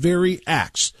those very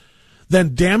acts,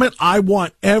 then damn it, I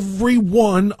want every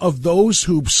one of those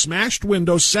who smashed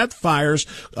windows, set fires,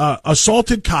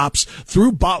 assaulted cops,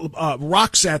 threw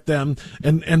rocks at them,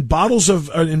 and bottles of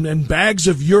and bags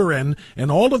of urine, and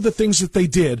all of the things that they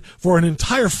did for an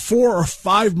entire 4 or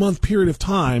 5 month period of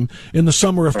time in the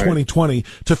summer of 2020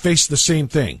 to face the same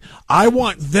thing. I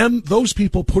want those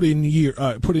people put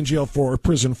in jail for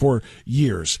prison for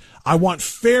years. I want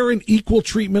fair and equal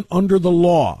treatment under the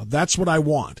law. That's what I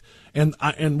want. And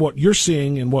what you're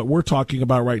seeing and what we're talking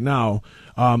about right now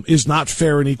is not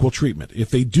fair and equal treatment.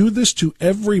 If they do this to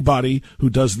everybody who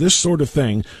does this sort of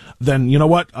thing, then you know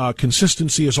what?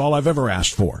 Consistency is all I've ever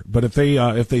asked for. But if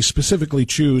they specifically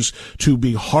choose to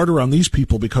be harder on these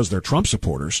people because they're Trump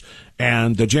supporters,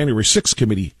 and the January 6th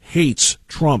committee hates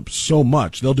Trump so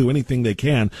much, they'll do anything they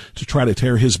can to try to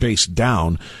tear his base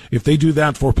down. If they do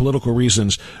that for political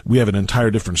reasons, we have an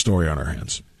entire different story on our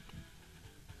hands.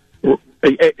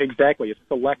 Exactly. It's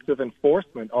selective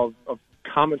enforcement of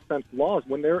common sense laws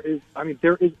when there is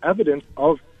evidence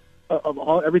of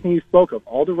everything you spoke of,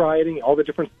 all the rioting, all the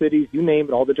different cities, you name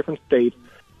it, all the different states,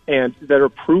 and that are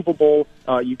provable.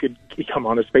 You could come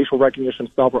on a facial recognition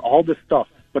stuff or all this stuff.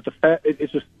 But the fact,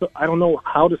 it's just, I don't know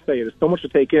how to say it. There's so much to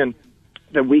take in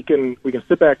that we can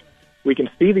sit back, we can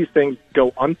see these things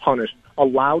go unpunished,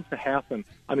 allowed to happen.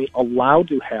 Allowed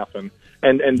to happen.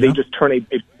 And they just turn a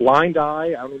blind eye.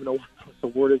 I don't even know what the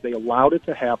word is. They allowed it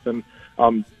to happen.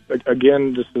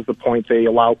 Again, this is the point. They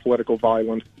allow political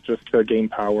violence just to gain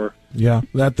power. Yeah,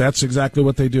 that's exactly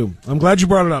what they do. I'm glad you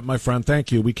brought it up, my friend.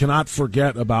 Thank you. We cannot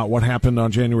forget about what happened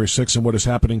on January 6th and what is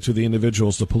happening to the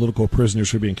individuals, the political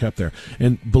prisoners who are being kept there.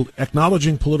 And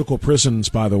acknowledging political prisons,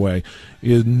 by the way,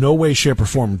 in no way, shape, or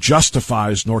form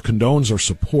justifies nor condones or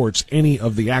supports any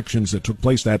of the actions that took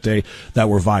place that day that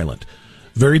were violent.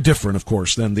 Very different, of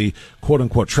course, than the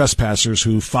quote-unquote trespassers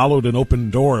who followed an open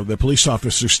door. The police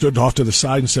officer stood off to the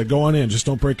side and said, "Go on in, just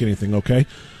don't break anything, okay?"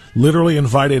 Literally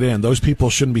invited in. Those people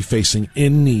shouldn't be facing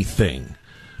anything.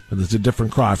 But it's a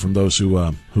different cry from those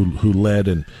who led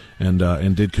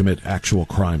and did commit actual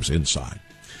crimes inside.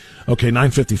 Okay,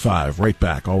 9:55. Right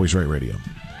back. Always Right Radio.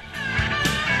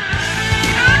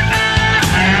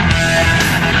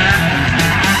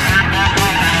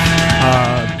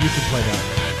 You can play that.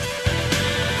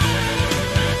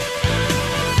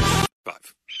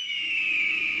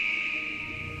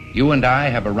 You and I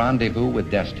have a rendezvous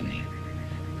with destiny.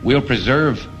 We'll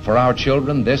preserve for our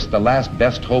children this, the last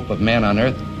best hope of man on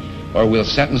earth, or we'll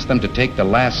sentence them to take the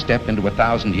last step into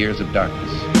 1,000 years of darkness.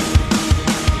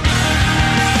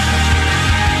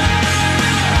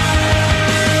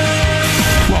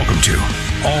 Welcome to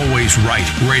Always Right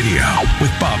Radio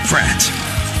with Bob Frantz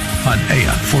on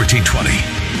AM 1420.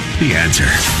 The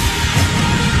Answer.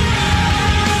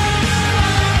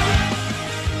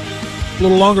 A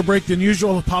little longer break than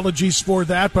usual. Apologies for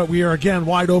that, but we are again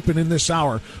wide open in this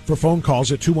hour for phone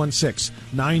calls at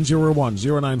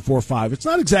 216-901-0945. It's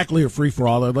not exactly a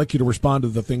free-for-all. I'd like you to respond to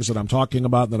the things that I'm talking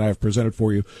about that I have presented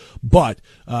for you, but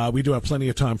we do have plenty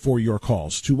of time for your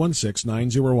calls.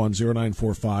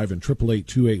 216-901-0945 and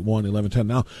 888-281-1110.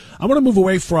 Now, I want to move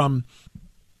away from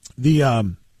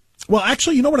the well,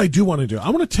 actually, you know what I do want to do?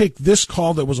 I want to take this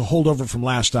call that was a holdover from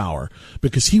last hour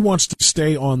because he wants to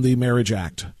stay on the Marriage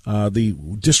Act, the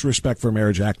Disrespect for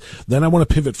Marriage Act. Then I want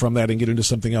to pivot from that and get into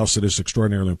something else that is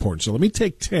extraordinarily important. So let me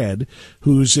take Ted,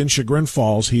 who's in Chagrin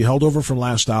Falls. He held over from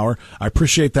last hour. I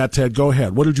appreciate that, Ted. Go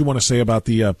ahead. What did you want to say about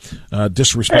the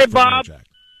Disrespect for Marriage Act?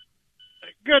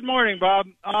 Good morning, Bob.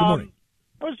 Good morning.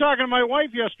 I was talking to my wife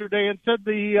yesterday and said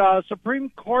the Supreme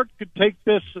Court could take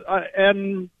this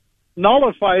and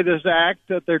nullify this act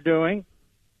that they're doing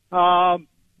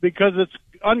because it's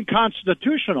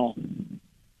unconstitutional.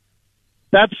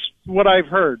 That's what I've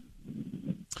heard.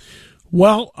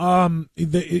 Well,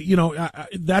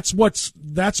 that's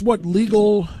what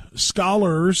legal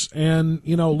scholars and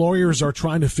lawyers are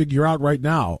trying to figure out right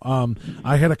now.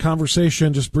 I had a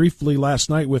conversation just briefly last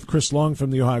night with Chris Long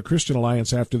from the Ohio Christian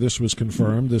Alliance after this was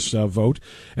confirmed, this vote,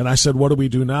 and I said, "What do we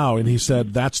do now?" And he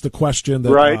said, "That's the question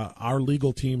that our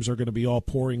legal teams are going to be all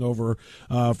poring over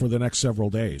for the next several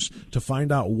days to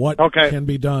find out what can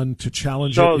be done to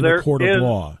challenge it in the court of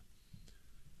law."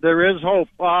 There is hope.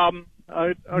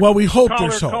 Well, we hope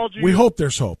there's caller hope. called you- We hope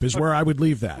there's hope is where I would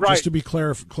leave that. Right. Just to be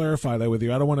clarify that with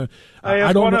you. I don't want to. have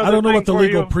I don't one know. I other don't know what the thing for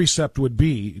legal you. precept would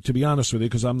be, to be honest with you,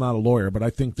 because I'm not a lawyer. But I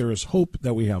think there is hope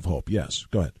that we have hope. Yes.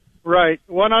 Go ahead. Right.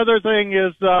 One other thing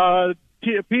is POW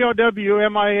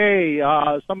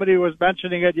MIA. Somebody was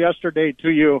mentioning it yesterday to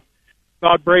you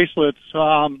about bracelets,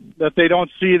 that they don't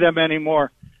see them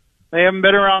anymore. They haven't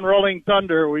been around Rolling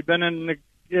Thunder. We've been in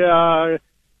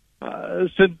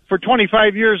for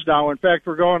 25 years now. In fact,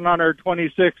 we're going on our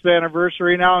 26th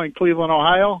anniversary now in Cleveland,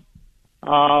 Ohio.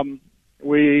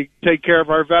 We take care of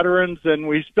our veterans, and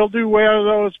we still do wear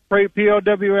those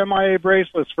POW MIA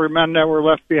bracelets for men that were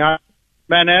left behind,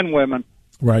 men and women.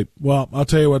 Right. Well, I'll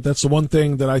tell you what. That's the one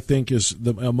thing that I think is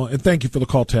the. And thank you for the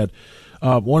call, Ted.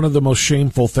 One of the most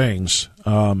shameful things,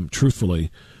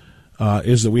 truthfully,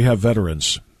 is that we have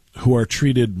veterans who are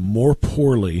treated more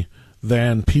poorly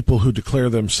than people who declare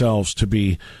themselves to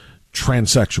be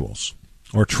transsexuals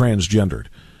or transgendered.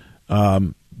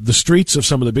 The streets of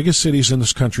some of the biggest cities in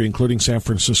this country, including San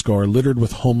Francisco, are littered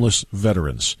with homeless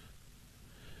veterans.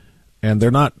 And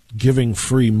they're not giving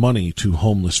free money to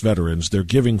homeless veterans. They're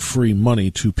giving free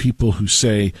money to people who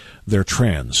say they're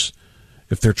trans.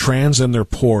 If they're trans and they're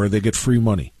poor, they get free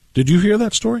money. Did you hear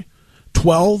that story?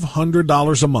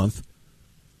 $1,200 a month,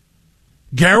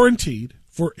 guaranteed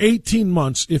for 18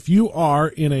 months if you are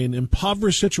in an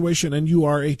impoverished situation and you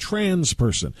are a trans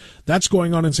person. That's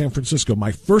going on in San Francisco.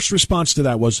 My first response to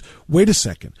that was, wait a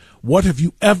second. What have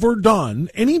you ever done,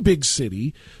 any big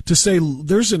city, to say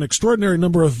there's an extraordinary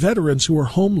number of veterans who are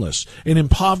homeless and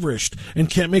impoverished and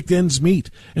can't make ends meet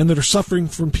and that are suffering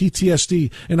from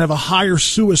PTSD and have a higher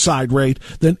suicide rate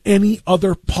than any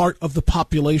other part of the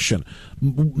population,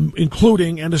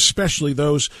 including and especially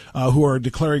those who are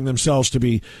declaring themselves to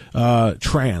be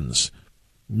trans.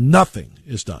 Nothing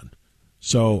is done.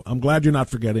 So I'm glad you're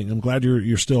not forgetting. I'm glad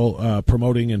you're still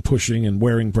promoting and pushing and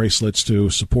wearing bracelets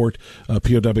to support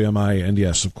POWMI and,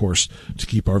 yes, of course, to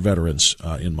keep our veterans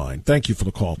in mind. Thank you for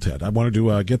the call, Ted. I wanted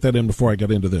to get that in before I get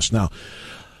into this. Now,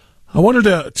 I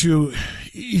wanted to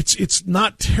it's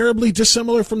not terribly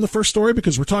dissimilar from the first story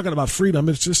because we're talking about freedom.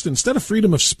 It's just instead of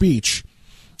freedom of speech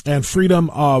and freedom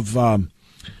of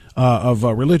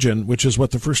religion, which is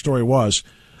what the first story was,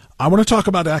 I want to talk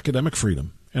about academic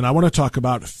freedom, and I want to talk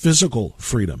about physical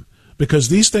freedom, because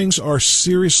these things are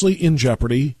seriously in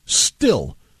jeopardy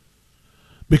still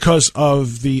because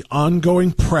of the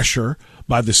ongoing pressure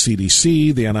by the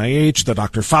CDC, the NIH, the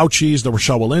Dr. Fauci's, the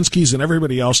Rochelle Walensky's, and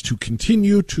everybody else to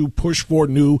continue to push for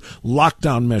new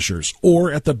lockdown measures,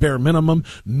 or at the bare minimum,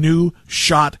 new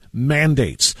shot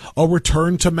mandates, a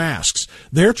return to masks.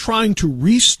 They're trying to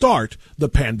restart the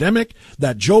pandemic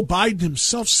that Joe Biden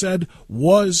himself said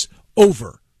was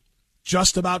over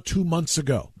just about 2 months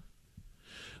ago.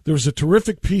 There was a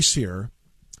terrific piece here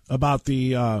about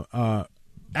the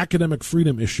academic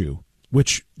freedom issue,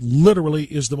 which literally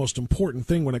is the most important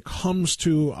thing when it comes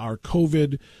to our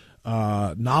COVID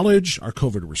knowledge, our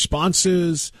COVID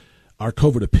responses, our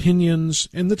COVID opinions,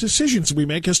 and the decisions we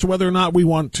make as to whether or not we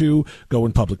want to go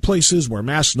in public places, wear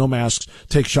masks, no masks,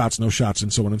 take shots, no shots,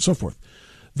 and so on and so forth.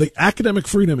 The academic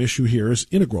freedom issue here is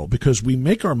integral because we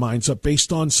make our minds up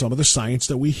based on some of the science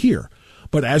that we hear.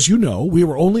 But as you know, we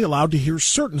were only allowed to hear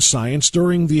certain science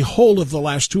during the whole of the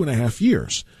last 2.5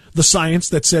 years. The science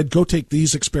that said, go take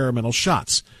these experimental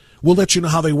shots. We'll let you know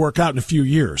how they work out in a few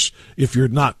years if you're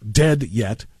not dead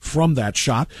yet from that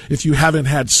shot, if you haven't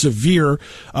had severe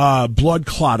blood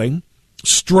clotting,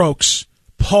 strokes,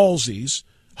 palsies,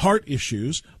 heart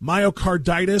issues,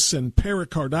 myocarditis, and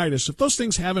pericarditis. If those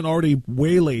things haven't already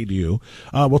waylaid you,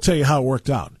 we'll tell you how it worked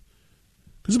out.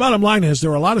 Because the bottom line is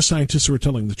there are a lot of scientists who are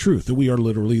telling the truth, that we are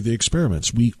literally the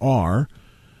experiments. We are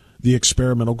the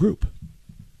experimental group.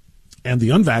 And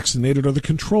the unvaccinated are the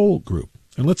control group.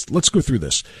 And let's go through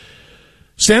this.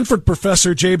 Stanford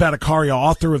professor Jay Bhattacharya,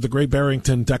 author of the Great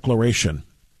Barrington Declaration,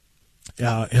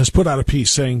 has put out a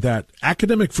piece saying that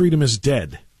academic freedom is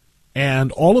dead.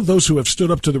 And all of those who have stood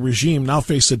up to the regime now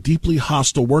face a deeply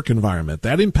hostile work environment.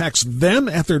 That impacts them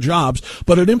at their jobs,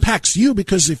 but it impacts you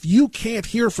because if you can't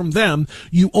hear from them,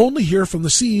 you only hear from the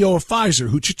CEO of Pfizer,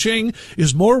 who cha-ching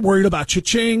is more worried about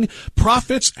cha-ching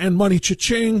profits and money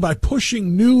cha-ching by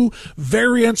pushing new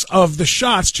variants of the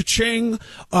shots cha-ching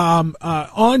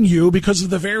on you because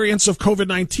of the variants of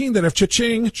COVID-19 that have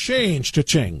cha-ching changed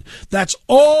cha-ching. That's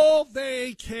all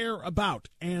they care about,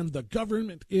 and the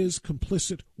government is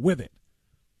complicit with it.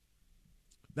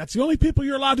 That's the only people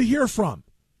you're allowed to hear from.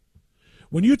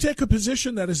 When you take a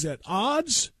position that is at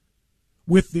odds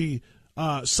with the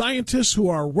scientists who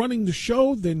are running the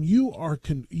show, then you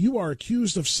are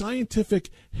accused of scientific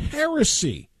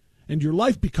heresy, and your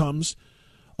life becomes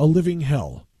a living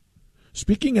hell.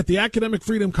 Speaking at the Academic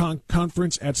Freedom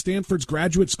Conference at Stanford's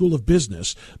Graduate School of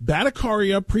Business,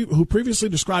 Bhattacharya, who previously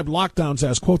described lockdowns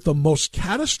as, quote, the most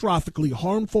catastrophically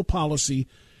harmful policy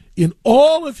in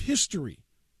all of history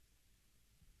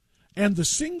and the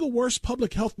single worst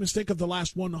public health mistake of the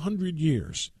last 100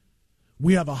 years.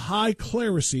 We have a high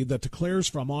clerisy that declares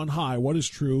from on high what is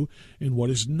true and what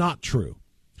is not true.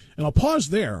 And I'll pause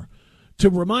there to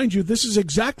remind you, this is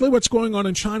exactly what's going on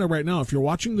in China right now. If you're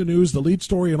watching the news, the lead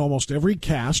story in almost every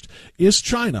cast is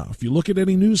China. If you look at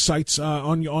any news sites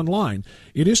online,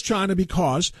 it is China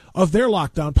because of their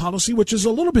lockdown policy, which is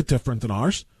a little bit different than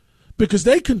ours, because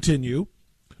they continue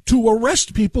to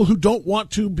arrest people who don't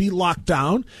want to be locked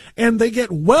down, and they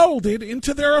get welded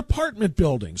into their apartment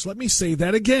buildings. Let me say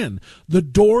that again. The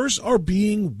doors are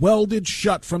being welded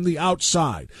shut from the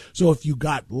outside. So if you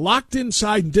got locked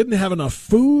inside and didn't have enough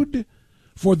food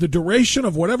for the duration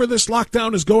of whatever this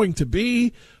lockdown is going to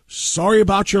be, sorry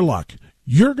about your luck.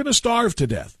 You're going to starve to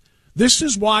death. This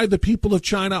is why the people of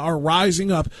China are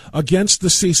rising up against the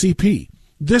CCP.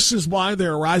 This is why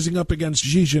they're rising up against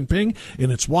Xi Jinping,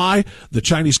 and it's why the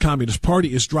Chinese Communist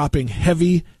Party is dropping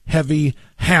heavy, heavy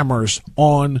hammers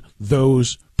on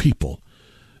those people.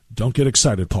 Don't get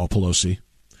excited, Paul Pelosi.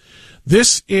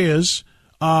 This is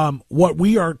what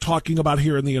we are talking about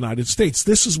here in the United States.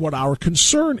 This is what our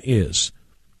concern is.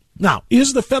 Now,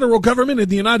 is the federal government in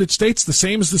the United States the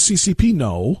same as the CCP?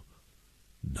 No,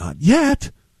 not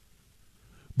yet.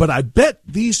 But I bet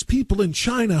these people in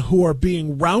China who are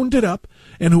being rounded up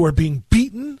and who are being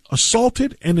beaten,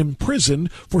 assaulted, and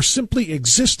imprisoned for simply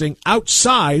existing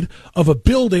outside of a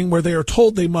building where they are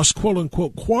told they must,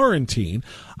 quote-unquote, quarantine,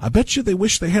 I bet you they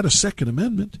wish they had a Second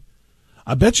Amendment.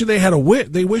 I bet you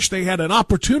they wish they had an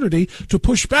opportunity to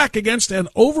push back against an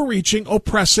overreaching,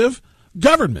 oppressive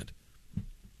government.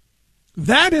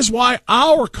 That is why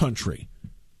our country,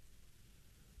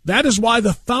 that is why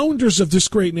the founders of this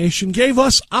great nation gave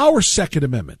us our Second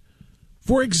Amendment,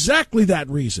 for exactly that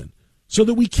reason, so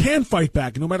that we can fight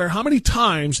back. No matter how many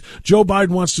times Joe Biden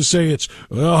wants to say it's,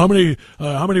 well, how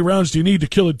many rounds do you need to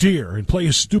kill a deer, and play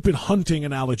his stupid hunting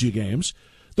analogy games,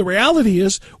 the reality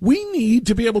is we need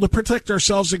to be able to protect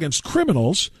ourselves against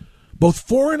criminals, both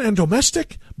foreign and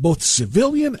domestic, both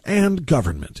civilian and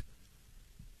government.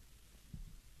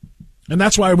 And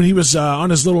that's why when he was on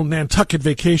his little Nantucket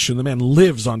vacation, the man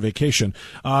lives on vacation,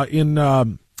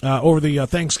 over the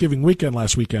Thanksgiving weekend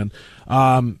last weekend,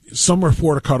 some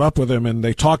reporter caught up with him, and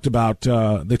they talked about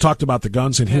the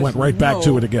guns, and he went right back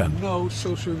to it again. No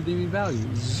social redeeming value,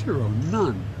 zero,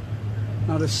 none.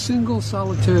 Not a single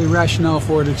solitary rationale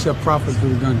for it except profit for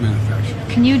the gun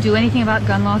manufacturer. Can you do anything about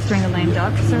gun laws during the lame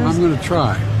duck, sir? I'm going to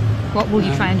try. What will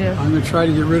you try and do? I'm going to try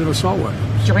to get rid of assault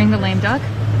weapons. During the lame duck?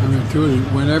 I'm going to do it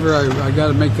whenever I got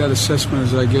to make that assessment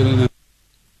as I get in.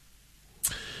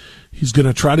 He's going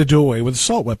to try to do away with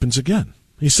assault weapons again.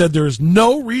 He said there is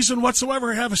no reason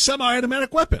whatsoever to have a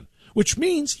semi-automatic weapon, which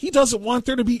means he doesn't want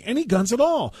there to be any guns at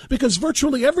all, because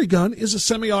virtually every gun is a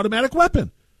semi-automatic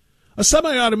weapon. A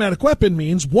semi-automatic weapon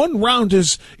means one round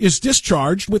is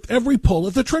discharged with every pull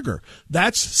of the trigger.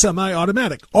 That's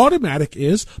semi-automatic. Automatic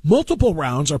is multiple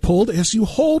rounds are pulled as you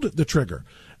hold the trigger.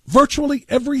 Virtually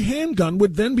every handgun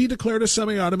would then be declared a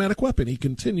semi-automatic weapon. He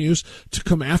continues to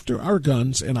come after our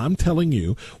guns, and I'm telling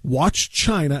you, watch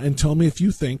China and tell me if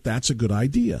you think that's a good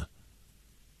idea.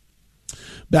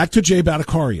 Back to Jay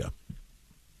Bhattacharya.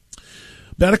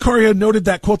 Bhattacharya noted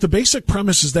that, quote, the basic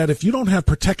premise is that if you don't have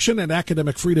protection and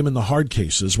academic freedom in the hard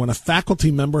cases, when a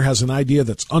faculty member has an idea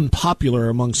that's unpopular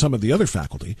among some of the other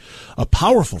faculty, a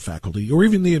powerful faculty, or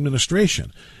even the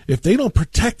administration, if they don't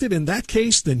protect it in that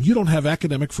case, then you don't have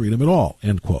academic freedom at all,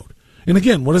 end quote. And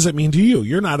again, what does that mean to you?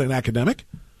 You're not an academic,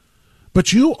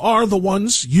 but you are the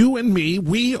ones, you and me,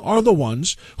 we are the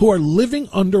ones who are living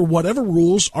under whatever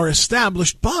rules are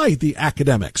established by the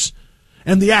academics.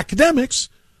 And the academics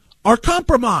are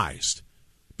compromised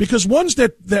because ones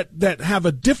that have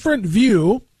a different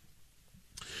view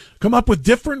come up with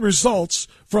different results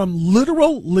from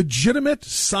literal, legitimate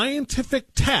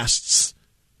scientific tests,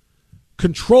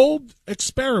 controlled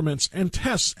experiments and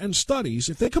tests and studies.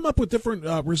 If they come up with different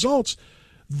results,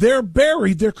 they're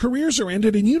buried, their careers are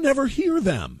ended, and you never hear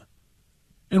them.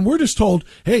 And we're just told,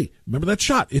 hey, remember that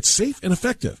shot? It's safe and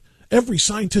effective. Every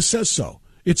scientist says so.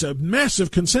 It's a massive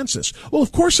consensus. Well,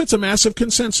 of course it's a massive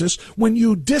consensus when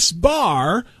you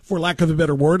disbar, for lack of a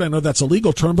better word, I know that's a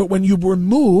legal term, but when you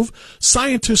remove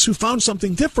scientists who found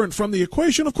something different from the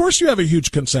equation, of course you have a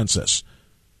huge consensus.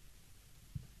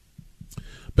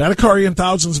 Bhattacharya and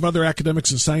thousands of other academics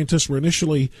and scientists were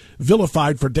initially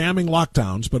vilified for damning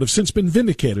lockdowns, but have since been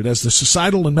vindicated as the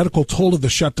societal and medical toll of the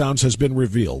shutdowns has been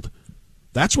revealed.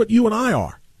 That's what you and I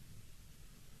are.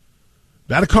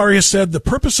 Bhattacharya said the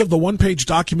purpose of the one-page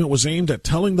document was aimed at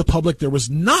telling the public there was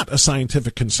not a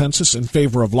scientific consensus in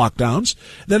favor of lockdowns,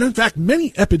 that in fact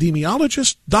many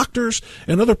epidemiologists, doctors,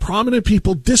 and other prominent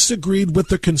people disagreed with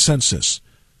the consensus.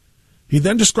 He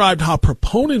then described how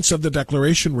proponents of the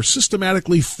declaration were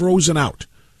systematically frozen out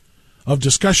of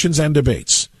discussions and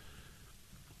debates.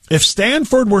 If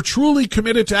Stanford were truly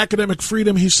committed to academic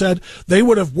freedom, he said, they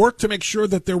would have worked to make sure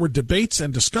that there were debates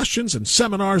and discussions and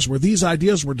seminars where these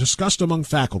ideas were discussed among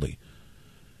faculty.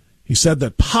 He said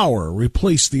that power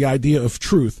replaced the idea of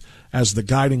truth as the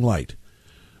guiding light.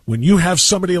 When you have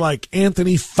somebody like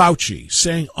Anthony Fauci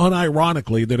saying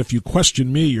unironically that if you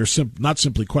question me, you're not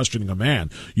simply questioning a man,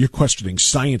 you're questioning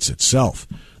science itself.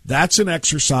 That's an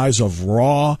exercise of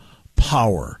raw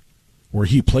power where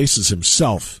he places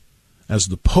himself as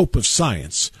the Pope of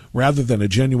science, rather than a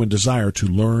genuine desire to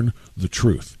learn the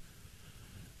truth.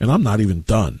 And I'm not even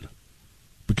done,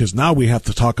 because now we have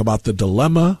to talk about the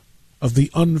dilemma of the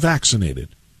unvaccinated,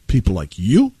 people like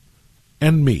you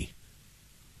and me.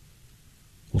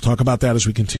 We'll talk about that as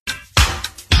we continue.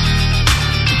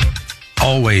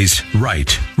 Always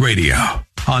Right Radio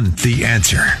on The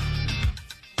Answer.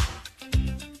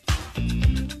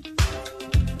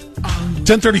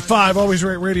 10:35, Always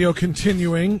Right Radio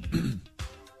continuing.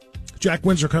 Jack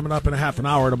Windsor coming up in a half an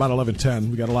hour at about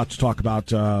 11:10. We got a lot to talk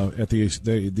about at the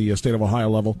state of Ohio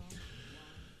level.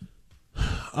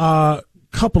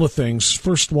 Couple of things.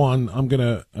 First one, I'm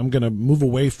gonna move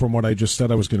away from what I just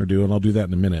said I was going to do, and I'll do that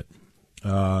in a minute.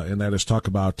 And that is talk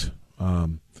about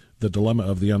the dilemma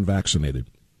of the unvaccinated.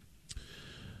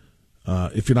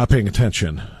 If you're not paying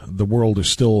attention, the world is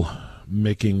still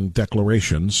making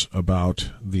declarations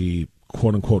about the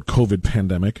quote-unquote COVID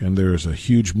pandemic, and there's a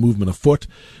huge movement afoot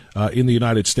in the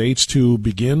United States to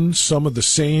begin some of the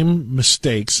same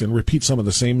mistakes and repeat some of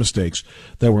the same mistakes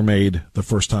that were made the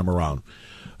first time around.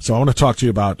 So I want to talk to you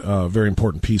about a very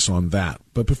important piece on that.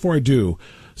 But before I do,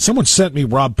 someone sent me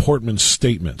Rob Portman's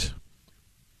statement.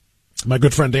 My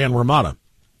good friend Dan Ramada.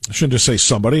 I shouldn't just say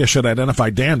somebody. I should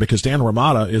identify Dan, because Dan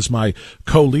Ramada is my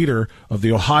co-leader of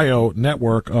the Ohio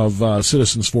network of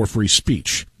Citizens for Free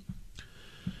Speech.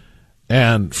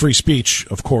 And free speech,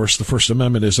 of course, the First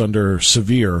Amendment is under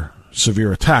severe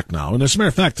attack now. And as a matter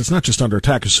of fact, it's not just under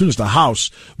attack. As soon as the House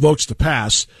votes to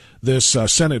pass this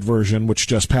Senate version, which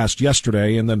just passed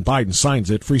yesterday, and then Biden signs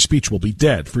it, free speech will be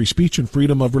dead. Free speech and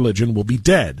freedom of religion will be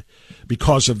dead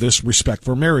because of this respect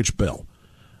for marriage bill,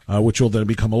 which will then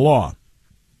become a law.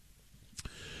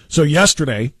 So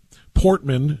yesterday,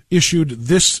 Portman issued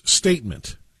this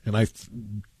statement, and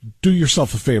do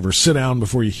yourself a favor, sit down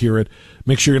before you hear it.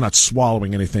 Make sure you're not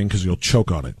swallowing anything, because you'll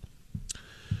choke on it.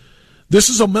 This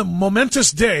is a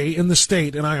momentous day in the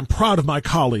state, and I am proud of my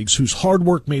colleagues whose hard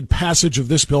work made passage of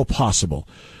this bill possible.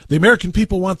 The American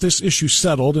people want this issue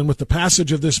settled, and with the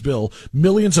passage of this bill,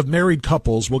 millions of married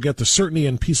couples will get the certainty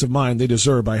and peace of mind they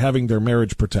deserve by having their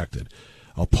marriage protected.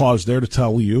 I'll pause there to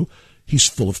tell you, he's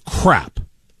full of crap.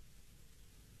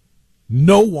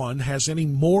 No one has any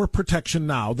more protection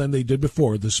now than they did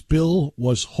before. This bill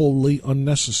was wholly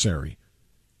unnecessary.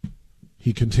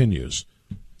 He continues.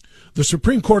 The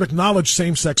Supreme Court acknowledged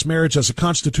same-sex marriage as a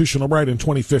constitutional right in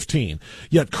 2015,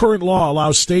 yet current law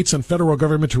allows states and federal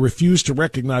government to refuse to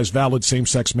recognize valid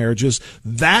same-sex marriages.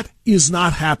 That is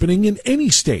not happening in any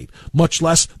state, much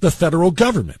less the federal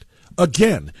government.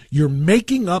 Again, you're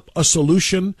making up a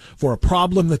solution for a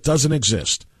problem that doesn't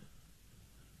exist.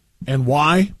 And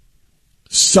why?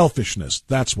 Selfishness,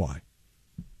 that's why.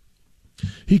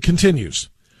 He continues.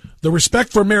 The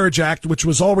Respect for Marriage Act, which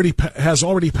has already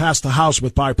passed the House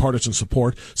with bipartisan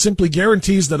support, simply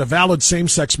guarantees that a valid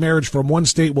same-sex marriage from one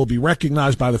state will be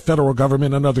recognized by the federal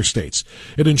government and other states.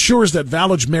 It ensures that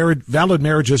valid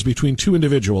marriages between two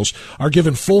individuals are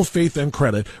given full faith and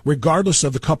credit, regardless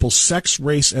of the couple's sex,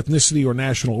 race, ethnicity, or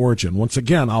national origin. Once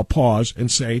again, I'll pause and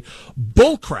say,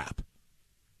 bullcrap.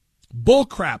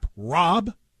 Bullcrap,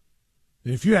 Rob.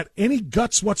 If you had any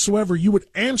guts whatsoever, you would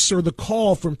answer the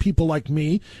call from people like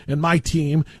me and my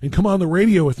team and come on the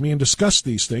radio with me and discuss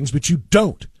these things, but you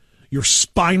don't. You're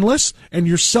spineless and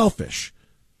you're selfish.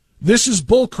 This is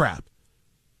bullcrap.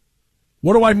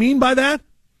 What do I mean by that?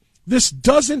 This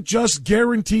doesn't just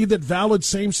guarantee that valid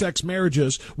same-sex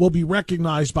marriages will be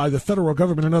recognized by the federal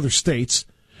government and other states,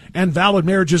 and valid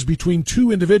marriages between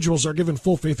two individuals are given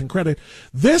full faith and credit.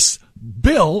 This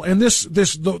bill and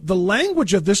the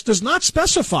language of this does not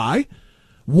specify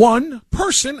one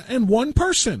person and one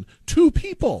person, two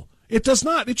people. It does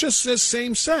not. It just says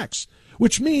same sex,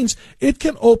 which means it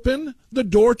can open the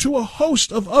door to a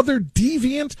host of other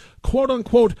deviant, quote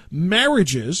unquote,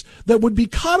 marriages that would be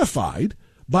codified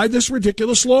by this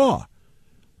ridiculous law.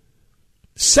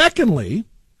 Secondly,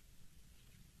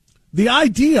 the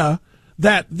idea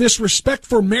that this Respect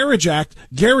for Marriage Act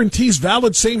guarantees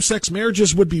valid same-sex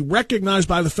marriages would be recognized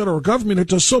by the federal government. It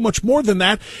does so much more than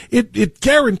that. It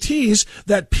guarantees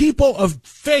that people of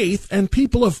faith and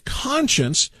people of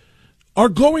conscience are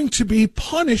going to be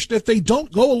punished if they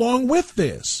don't go along with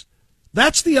this.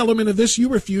 That's the element of this you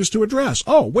refuse to address.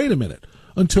 Oh, wait a minute,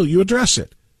 until you address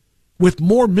it with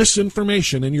more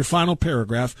misinformation in your final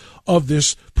paragraph of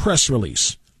this press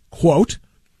release. Quote,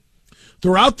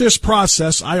 throughout this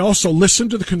process, I also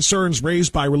listened to the concerns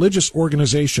raised by religious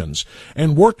organizations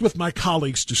and worked with my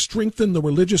colleagues to strengthen the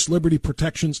religious liberty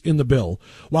protections in the bill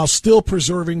while still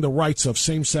preserving the rights of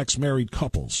same-sex married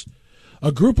couples.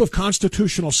 A group of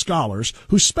constitutional scholars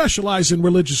who specialize in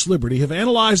religious liberty have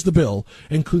analyzed the bill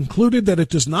and concluded that it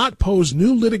does not pose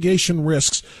new litigation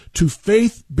risks to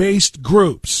faith-based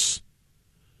groups,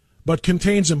 but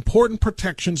contains important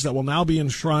protections that will now be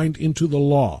enshrined into the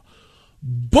law.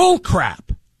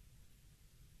 Bullcrap.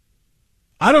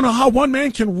 I don't know how one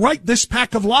man can write this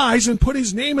pack of lies and put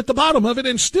his name at the bottom of it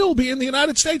and still be in the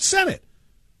United States Senate.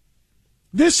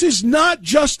 This is not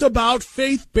just about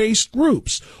faith-based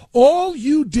groups. All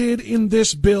you did in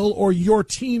this bill, or your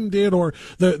team did, or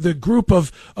the group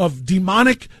of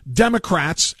demonic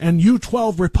Democrats and you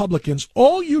 12 Republicans,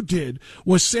 all you did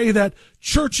was say that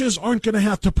churches aren't going to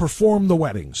have to perform the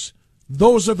weddings.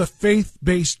 Those are the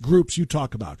faith-based groups you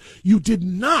talk about. You did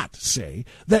not say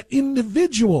that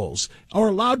individuals are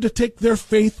allowed to take their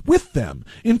faith with them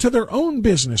into their own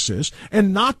businesses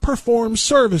and not perform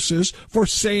services for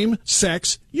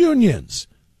same-sex unions.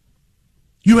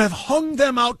 You have hung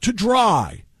them out to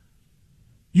dry.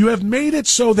 You have made it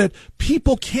so that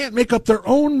people can't make up their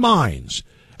own minds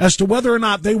as to whether or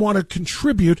not they want to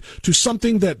contribute to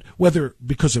something that, whether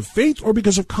because of faith or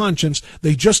because of conscience,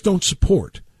 they just don't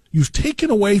support. You've taken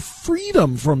away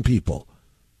freedom from people.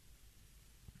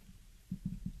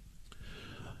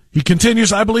 He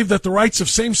continues, I believe that the rights of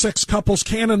same-sex couples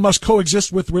can and must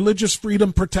coexist with religious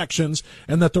freedom protections,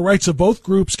 and that the rights of both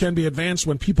groups can be advanced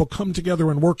when people come together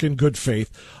and work in good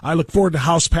faith. I look forward to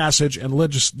House passage and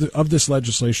of this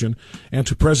legislation and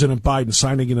to President Biden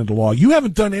signing it into law. You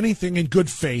haven't done anything in good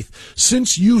faith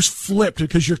since you flipped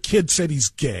because your kid said he's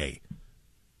gay.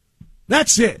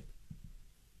 That's it.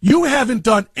 You haven't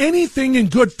done anything in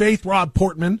good faith, Rob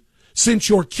Portman, since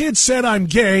your kid said I'm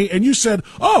gay, and you said,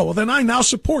 oh, well, then I now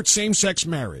support same-sex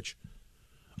marriage.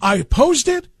 I opposed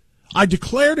it. I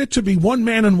declared it to be one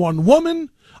man and one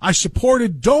woman. I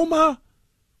supported DOMA.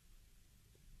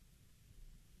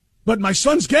 But my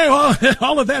son's gay.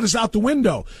 All of that is out the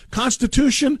window.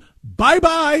 Constitution,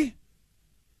 bye-bye.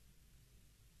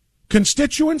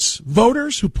 Constituents,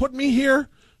 voters who put me here,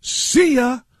 see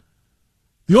ya.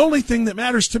 The only thing that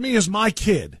matters to me is my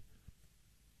kid.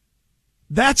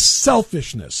 That's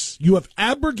selfishness. You have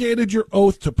abrogated your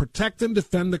oath to protect and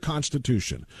defend the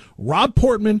Constitution. Rob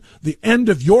Portman, the end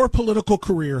of your political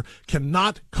career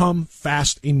cannot come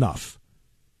fast enough.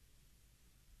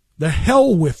 The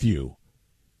hell with you.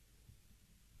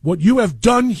 What you have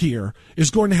done here is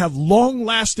going to have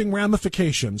long-lasting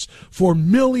ramifications for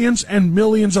millions and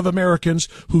millions of Americans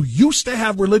who used to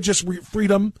have religious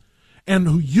freedom and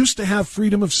who used to have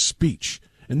freedom of speech.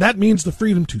 And that means the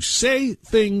freedom to say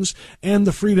things and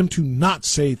the freedom to not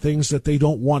say things that they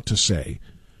don't want to say.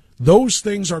 Those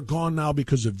things are gone now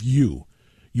because of you.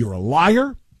 You're a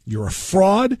liar. You're a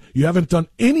fraud. You haven't done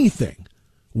anything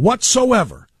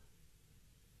whatsoever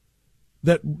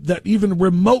that even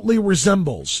remotely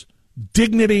resembles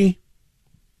dignity.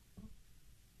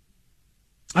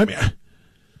 I mean,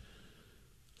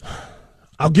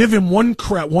 I'll give him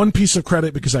one piece of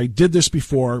credit because I did this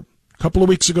before. A couple of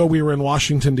weeks ago, we were in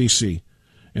Washington, D.C.,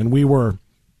 and we were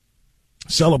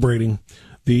celebrating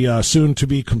the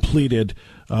soon-to-be completed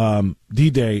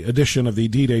D-Day edition of the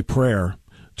D-Day prayer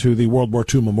to the World War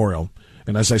II Memorial.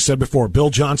 And as I said before, Bill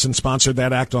Johnson sponsored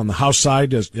that act on the House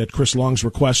side at Chris Long's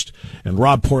request, and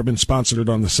Rob Portman sponsored it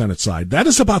on the Senate side. That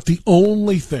is about the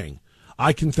only thing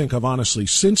I can think of, honestly,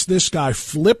 since this guy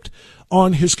flipped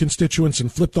on his constituents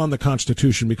and flipped on the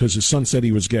Constitution because his son said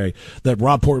he was gay, that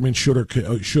Rob Portman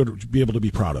should be able to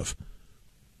be proud of.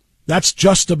 That's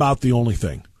just about the only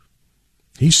thing.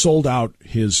 He sold out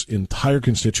his entire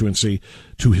constituency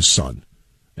to his son,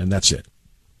 and that's it.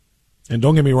 And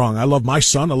don't get me wrong, I love my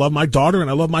son, I love my daughter, and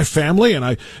I love my family, and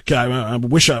I don't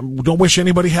wish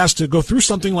anybody has to go through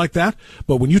something like that.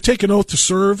 But when you take an oath to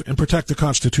serve and protect the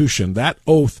Constitution, that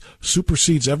oath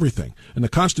supersedes everything. And the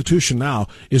Constitution now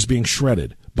is being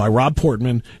shredded by Rob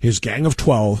Portman, his gang of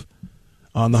 12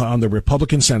 on the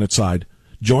Republican Senate side,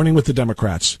 joining with the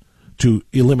Democrats to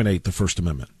eliminate the First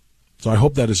Amendment. So I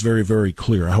hope that is very, very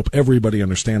clear. I hope everybody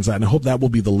understands that, and I hope that will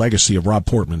be the legacy of Rob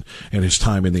Portman and his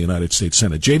time in the United States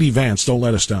Senate. J.D. Vance, don't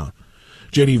let us down.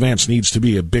 J.D. Vance needs to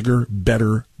be a bigger,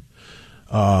 better,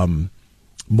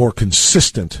 more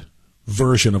consistent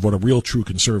version of what a real, true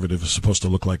conservative is supposed to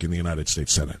look like in the United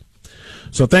States Senate.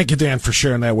 So thank you, Dan, for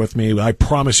sharing that with me. I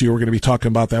promise you we're going to be talking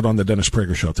about that on the Dennis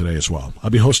Prager Show today as well. I'll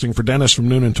be hosting for Dennis from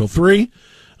noon until 3.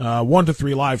 1 to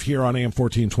 3 live here on AM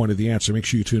 1420, The Answer. Make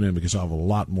sure you tune in because I'll have a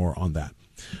lot more on that.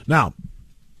 Now,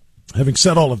 having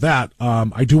said all of that,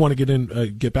 I do want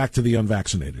to get back to the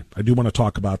unvaccinated. I do want to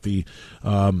talk about the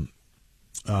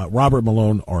Robert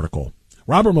Malone article.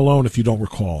 Robert Malone, if you don't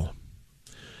recall,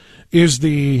 is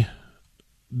the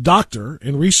doctor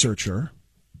and researcher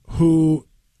who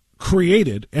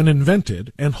created and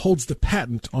invented and holds the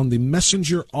patent on the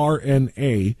messenger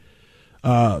RNA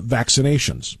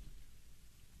vaccinations.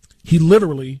 He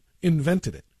literally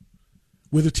invented it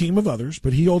with a team of others,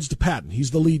 but he holds the patent. He's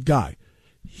the lead guy.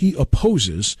 He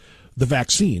opposes the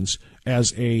vaccines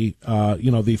as the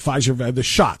Pfizer, the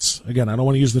shots. Again, I don't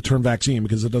want to use the term vaccine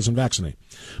because it doesn't vaccinate.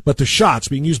 But the shots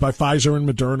being used by Pfizer and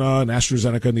Moderna and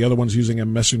AstraZeneca and the other ones using a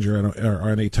messenger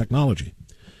RNA technology.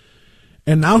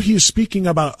 And now he is speaking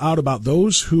out about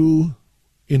those who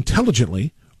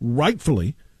intelligently,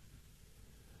 rightfully,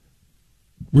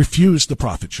 refuse the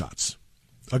profit shots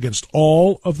against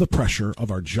all of the pressure of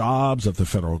our jobs, of the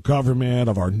federal government,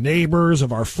 of our neighbors,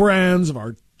 of our friends, of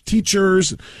our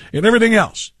teachers, and everything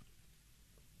else.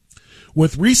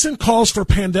 With recent calls for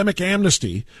pandemic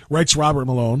amnesty, writes Robert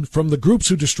Malone, from the groups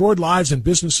who destroyed lives and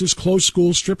businesses, closed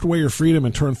schools, stripped away your freedom,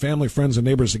 and turned family, friends, and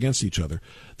neighbors against each other,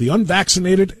 the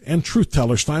unvaccinated and truth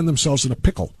tellers find themselves in a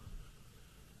pickle.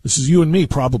 This is you and me,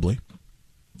 probably.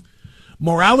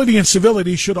 Morality and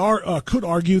civility could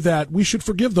argue that we should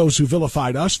forgive those who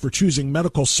vilified us for choosing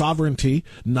medical sovereignty,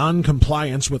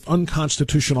 non-compliance with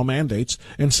unconstitutional mandates,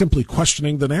 and simply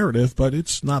questioning the narrative, but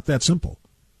it's not that simple.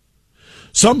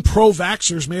 Some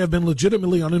pro-vaxxers may have been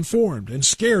legitimately uninformed and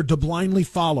scared to blindly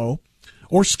follow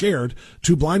health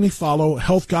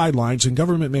guidelines and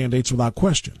government mandates without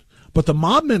question. But the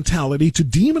mob mentality to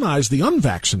demonize the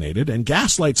unvaccinated and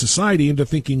gaslight society into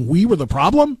thinking we were the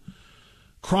problem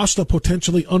crossed a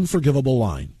potentially unforgivable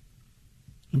line.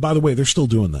 And by the way, they're still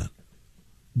doing that.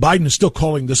 Biden is still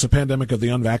calling this a pandemic of the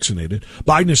unvaccinated.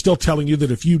 Biden is still telling you that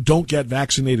if you don't get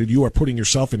vaccinated, you are putting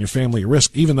yourself and your family at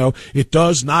risk, even though it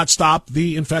does not stop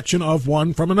the infection of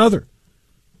one from another.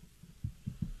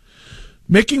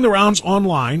 Making the rounds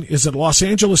online is a Los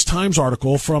Angeles Times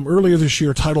article from earlier this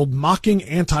year titled "Mocking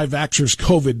Anti-Vaxxers'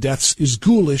 COVID Deaths is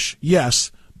Ghoulish,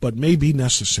 Yes, but May Be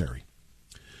Necessary."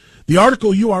 The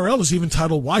article URL is even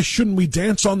titled, "Why Shouldn't We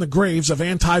Dance on the Graves of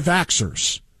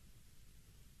Anti-Vaxxers?"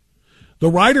 The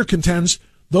writer contends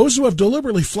those who have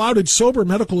deliberately flouted sober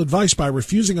medical advice by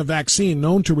refusing a vaccine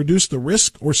known to reduce the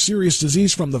risk or serious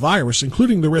disease from the virus,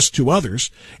 including the risk to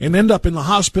others, and end up in the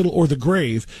hospital or the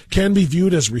grave, can be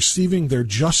viewed as receiving their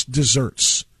just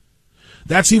desserts.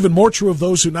 That's even more true of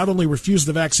those who not only refused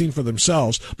the vaccine for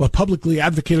themselves, but publicly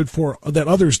advocated for that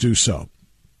others do so.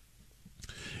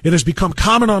 It has become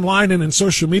common online and in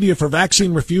social media for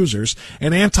vaccine refusers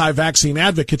and anti-vaccine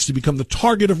advocates to become the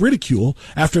target of ridicule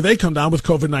after they come down with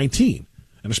COVID-19,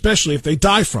 and especially if they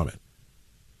die from it.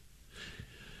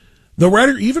 The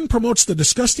writer even promotes the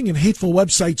disgusting and hateful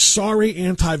website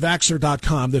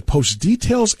SorryAntiVaxxer.com that posts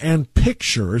details and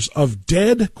pictures of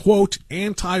dead, quote,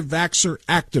 anti-vaxxer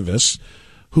activists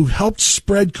who helped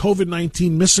spread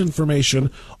COVID-19 misinformation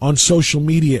on social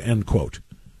media, end quote.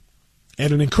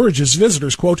 And it encourages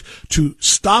visitors, quote, to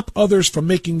stop others from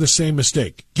making the same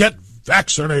mistake. Get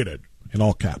vaccinated, in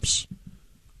all caps.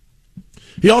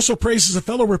 He also praises a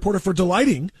fellow reporter for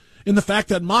delighting in the fact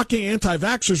that mocking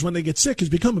anti-vaxxers when they get sick has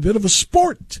become a bit of a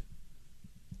sport.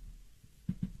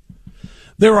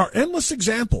 There are endless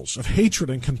examples of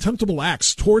hatred and contemptible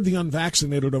acts toward the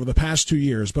unvaccinated over the past 2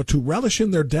 years, but to relish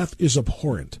in their death is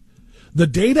abhorrent. The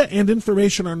data and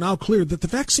information are now clear that the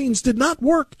vaccines did not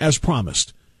work as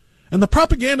promised. And the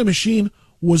propaganda machine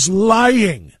was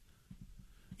lying.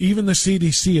 Even the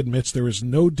CDC admits there is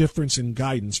no difference in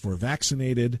guidance for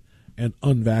vaccinated and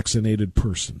unvaccinated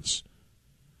persons.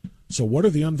 So what are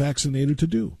the unvaccinated to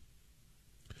do?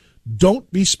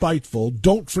 Don't be spiteful,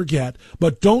 don't forget,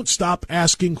 but don't stop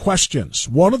asking questions.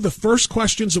 One of the first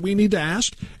questions that we need to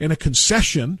ask, and a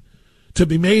concession to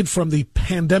be made from the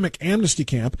pandemic amnesty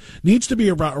camp, needs to be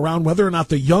around whether or not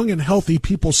the young and healthy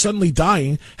people suddenly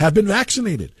dying have been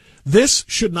vaccinated. This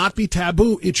should not be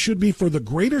taboo. It should be for the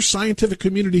greater scientific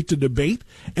community to debate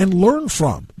and learn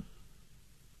from.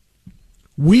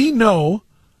 We know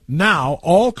now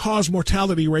all-cause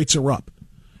mortality rates are up.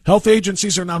 Health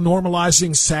agencies are now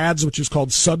normalizing SADS, which is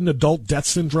called sudden adult death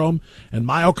syndrome, and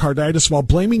myocarditis, while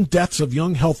blaming deaths of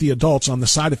young, healthy adults on the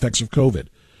side effects of COVID.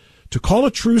 To call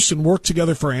a truce and work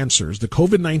together for answers, the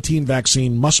COVID-19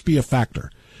 vaccine must be a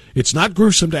factor. It's not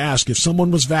gruesome to ask if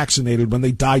someone was vaccinated when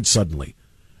they died suddenly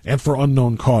and for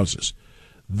unknown causes.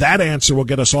 That answer will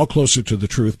get us all closer to the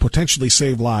truth, potentially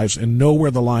save lives, and know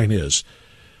where the line is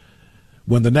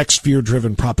when the next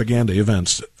fear-driven propaganda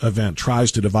event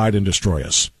tries to divide and destroy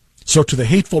us. So to the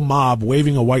hateful mob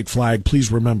waving a white flag,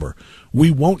 please remember,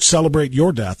 we won't celebrate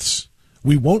your deaths,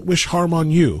 we won't wish harm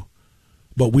on you,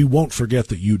 but we won't forget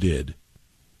that you did.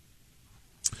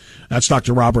 That's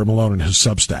Dr. Robert Malone and his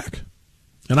Substack.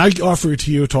 And I offer it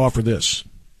to you to offer this.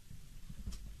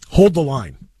 Hold the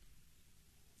line.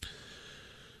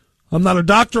 I'm not a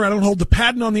doctor. I don't hold the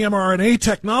patent on the mRNA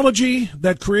technology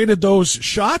that created those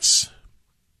shots.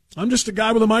 I'm just a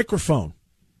guy with a microphone.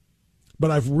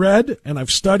 But I've read and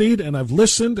I've studied and I've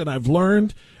listened and I've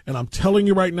learned, and I'm telling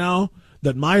you right now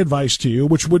that my advice to you,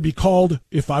 which would be called,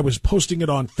 if I was posting it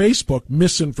on Facebook,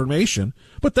 misinformation,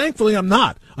 but thankfully I'm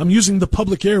not. I'm using the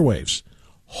public airwaves.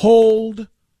 Hold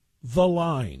the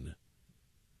line.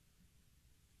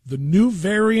 The new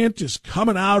variant is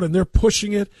coming out, and they're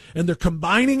pushing it, and they're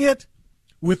combining it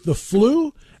with the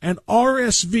flu and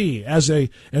RSV as an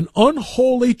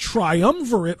unholy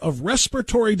triumvirate of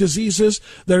respiratory diseases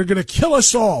that are going to kill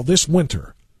us all this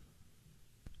winter.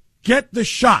 Get the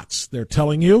shots, they're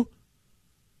telling you.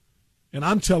 And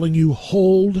I'm telling you,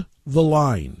 hold the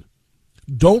line.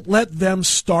 Don't let them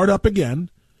start up again.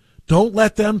 Don't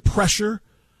let them pressure.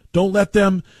 Don't let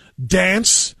them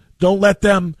dance. Don't let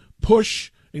them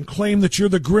push and claim that you're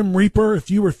the Grim Reaper if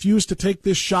you refuse to take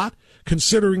this shot,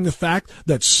 considering the fact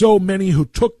that so many who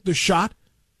took the shot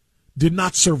did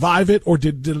not survive it, or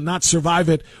did not survive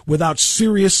it without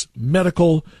serious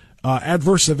medical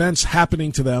adverse events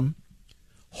happening to them.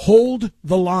 Hold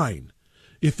the line.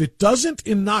 If it doesn't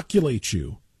inoculate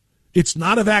you, it's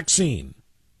not a vaccine.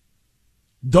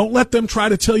 Don't let them try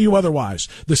to tell you otherwise.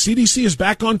 The CDC is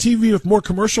back on TV with more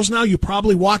commercials now. You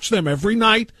probably watch them every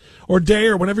night or day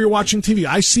or whenever you're watching TV.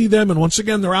 I see them, and once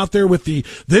again, they're out there with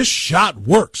this shot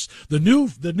works. The new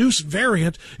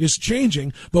variant is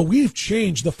changing, but we've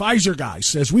changed. The Pfizer guy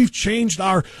says we've changed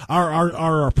our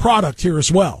product here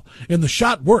as well. And the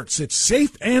shot works. It's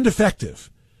safe and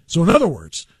effective. So in other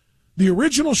words, the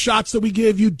original shots that we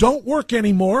gave you don't work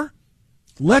anymore.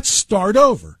 Let's start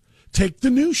over. Take the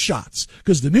new shots,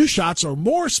 because the new shots are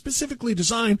more specifically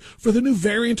designed for the new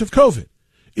variant of COVID.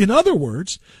 In other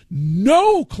words,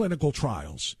 no clinical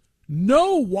trials,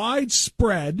 no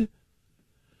widespread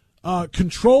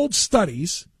controlled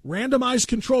studies, randomized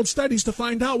controlled studies to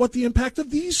find out what the impact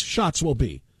of these shots will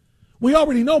be. We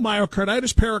already know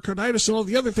myocarditis, pericarditis, and all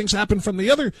the other things happen from the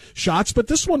other shots, but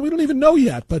this one we don't even know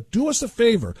yet. But do us a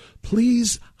favor.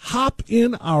 Please hop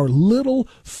in our little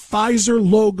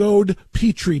Pfizer-logoed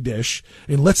Petri dish,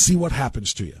 and let's see what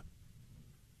happens to you.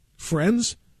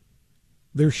 Friends,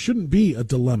 there shouldn't be a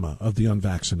dilemma of the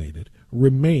unvaccinated.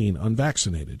 Remain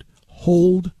unvaccinated.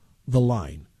 Hold the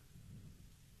line.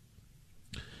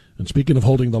 And speaking of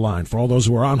holding the line, for all those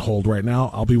who are on hold right now,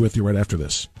 I'll be with you right after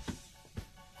this.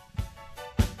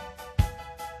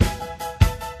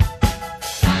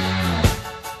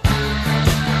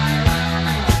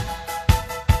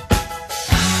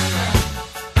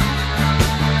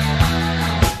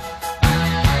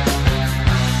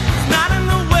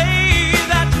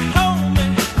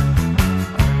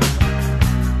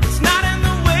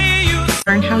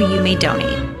 Learn how you may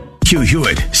donate. Hugh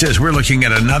Hewitt says we're looking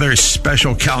at another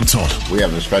special counsel. We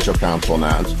have a special counsel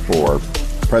announced for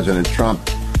President Trump,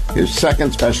 his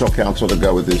second special counsel to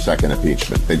go with his second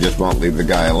impeachment. They just won't leave the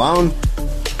guy alone.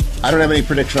 I don't have any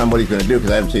prediction on what he's going to do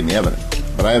because I haven't seen the evidence.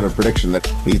 But I have a prediction that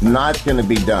he's not going to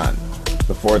be done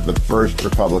before the first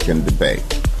Republican debate,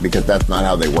 because that's not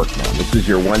how they work now. This is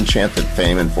your one chance at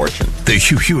fame and fortune. The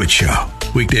Hugh Hewitt Show,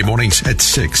 weekday mornings at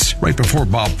 6, right before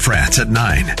Bob Frantz at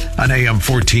 9 on AM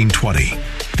 1420.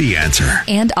 The Answer.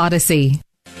 And Odyssey.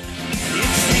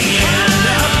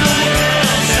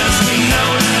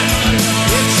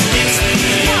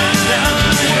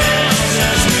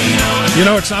 You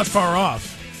know, it's not far off.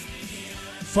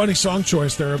 Funny song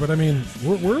choice there, but I mean,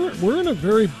 we're in a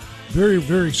very, very,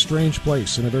 very strange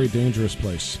place, in a very dangerous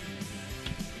place.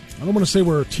 I don't want to say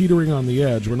we're teetering on the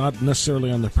edge. We're not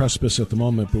necessarily on the precipice at the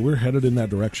moment, but we're headed in that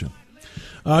direction.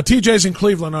 TJ's in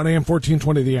Cleveland on AM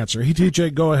 1420, The Answer. Hey,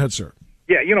 TJ, go ahead, sir.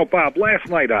 Yeah, you know, Bob, last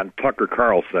night on Tucker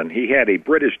Carlson, he had a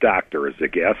British doctor as a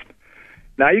guest.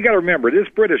 Now, you got to remember, this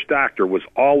British doctor was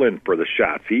all in for the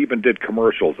shots. He even did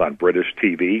commercials on British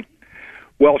TV.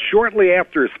 Well, shortly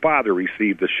after his father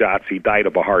received the shots, he died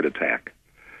of a heart attack.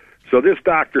 So this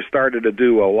doctor started to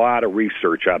do a lot of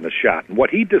research on the shot. And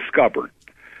what he discovered,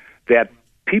 that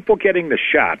people getting the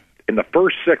shot in the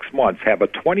first 6 months have a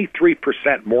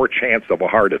 23% more chance of a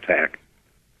heart attack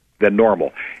than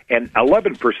normal, and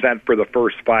 11% for the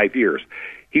first 5 years.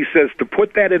 He says, to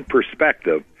put that in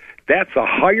perspective, that's a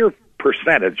higher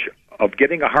percentage of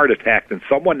getting a heart attack than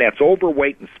someone that's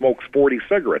overweight and smokes 40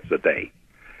 cigarettes a day.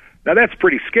 Now, that's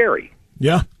pretty scary.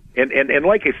 Yeah. And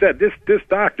like I said, this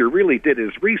doctor really did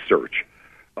his research.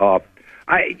 I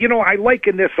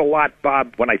liken this a lot,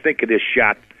 Bob, when I think of this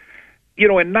shot.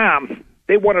 In Nam,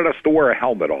 they wanted us to wear a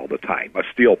helmet all the time, a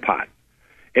steel pot.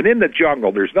 And in the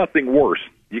jungle, there's nothing worse.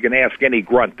 You can ask any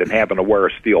grunt than having to wear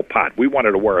a steel pot. We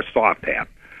wanted to wear a soft hat.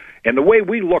 And the way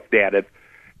we looked at it,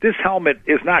 this helmet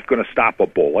is not going to stop a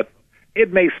bullet.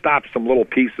 It may stop some little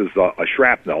pieces of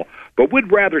shrapnel, but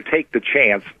we'd rather take the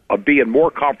chance of being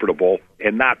more comfortable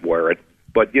and not wear it.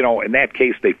 But, in that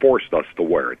case, they forced us to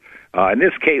wear it. In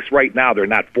this case, right now, they're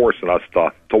not forcing us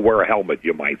to wear a helmet,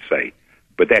 you might say.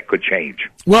 But that could change.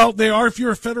 Well, they are if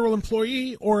you're a federal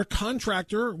employee or a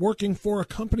contractor working for a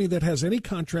company that has any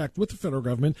contract with the federal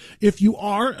government. If you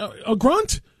are a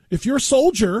grunt, if you're a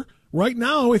soldier, right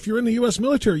now, if you're in the U.S.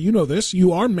 military, you know this,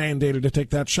 you are mandated to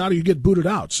take that shot or you get booted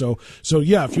out. So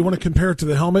yeah, if you want to compare it to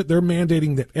the helmet, they're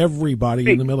mandating that everybody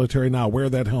in the military now wear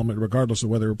that helmet, regardless of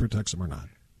whether it protects them or not.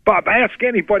 Bob, ask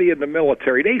anybody in the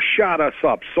military. They shot us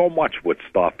up so much with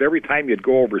stuff. Every time you'd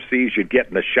go overseas, you'd get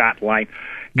in the shot line.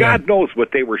 God knows what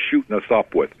they were shooting us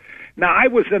up with. Now, I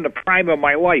was in the prime of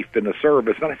my life in the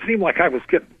service, and it seemed like I was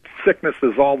getting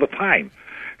sicknesses all the time.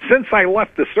 Since I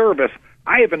left the service,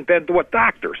 I haven't been to a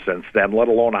doctor since then, let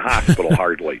alone a hospital,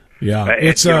 hardly. Yeah,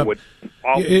 it's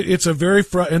a very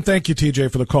and thank you,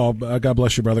 TJ, for the call. God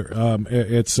bless you, brother.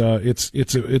 It's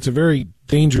a very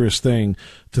dangerous thing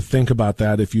to think about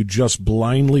that if you just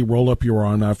blindly roll up your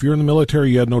arm. Now, if you're in the military,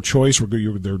 you had no choice.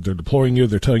 They're deploying you.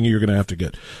 They're telling you you're going to have to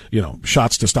get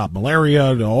shots to stop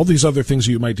malaria, all these other things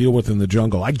you might deal with in the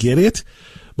jungle. I get it.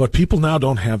 But people now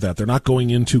don't have that. They're not going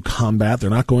into combat. They're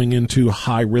not going into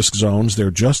high-risk zones.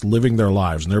 They're just living their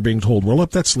lives. And they're being told, roll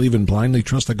up that sleeve and blindly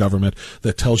trust the government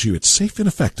that tells you it's safe and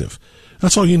effective.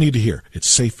 That's all you need to hear. It's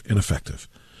safe and effective.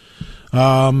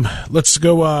 Let's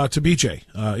go to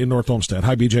BJ in North Olmsted.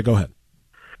 Hi, BJ. Go ahead.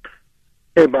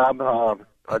 Hey, Bob.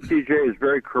 TJ is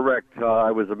very correct.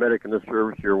 I was a medic in the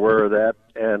service. You're aware of that.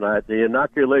 And the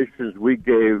inoculations we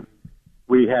gave,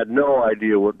 we had no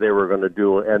idea what they were going to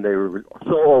do, and they were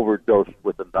so overdosed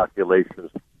with inoculations.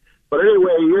 But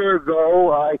anyway, a year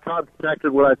ago, I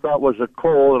contacted what I thought was a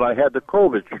cold, and I had the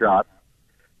COVID shot.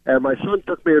 And my son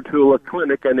took me to a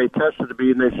clinic, and they tested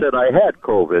me, and they said I had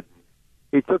COVID.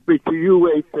 He took me to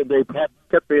UH, and they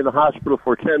kept me in the hospital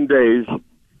for 10 days,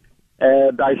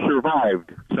 and I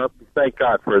survived. So thank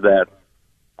God for that.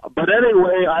 But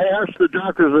anyway, I asked the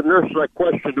doctors and nurses, I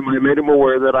questioned them, I made them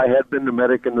aware that I had been a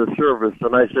medic in the service,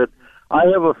 and I said, I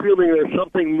have a feeling there's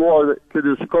something more to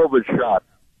this COVID shot.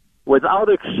 Without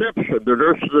exception, the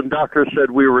nurses and doctors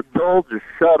said we were told to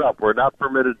shut up. We're not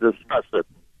permitted to discuss it.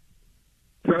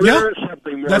 So there is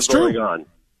something more going on.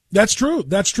 That's true.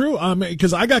 That's true.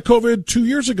 Because I got COVID 2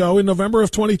 years ago in November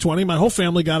of 2020. My whole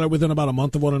family got it within about a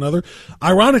month of one another.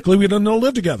 Ironically, we didn't all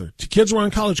live together. Kids were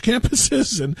on college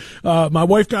campuses, and my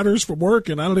wife got hers from work,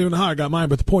 and I don't even know how I got mine.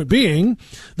 But the point being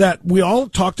that we all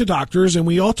talked to doctors, and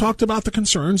we all talked about the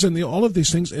concerns and all of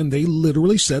these things, and they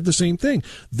literally said the same thing.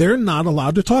 They're not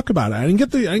allowed to talk about it. I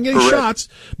didn't get any shots,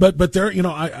 but they're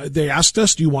they asked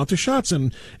us, "Do you want the shots?"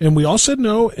 And we all said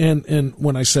no. And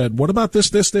when I said, "What about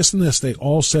this, and this?" They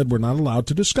all said, we're not allowed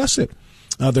to discuss it.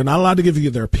 They're not allowed to give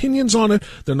you their opinions on it.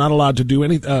 They're not allowed to do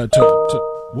any. They're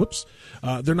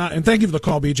not. And thank you for the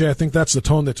call, BJ. I think that's the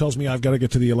tone that tells me I've got to get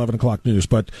to the 11 o'clock news.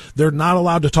 But they're not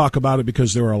allowed to talk about it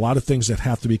because there are a lot of things that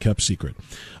have to be kept secret.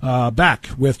 Back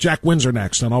with Jack Windsor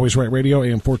next on Always Right Radio,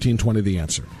 AM 1420. The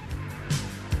Answer.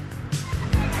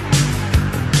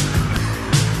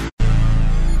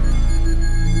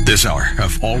 This hour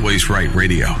of Always Right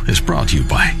Radio is brought to you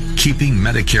by Keeping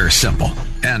Medicare Simple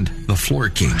and The Floor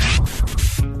King.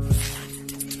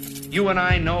 You and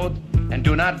I know and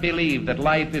do not believe that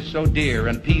life is so dear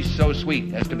and peace so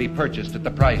sweet as to be purchased at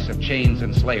the price of chains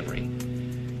and slavery.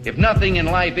 If nothing in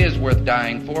life is worth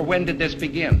dying for, when did this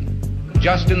begin?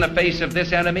 Just in the face of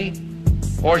this enemy?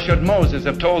 Or should Moses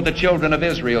have told the children of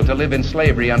Israel to live in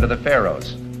slavery under the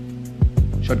Pharaohs?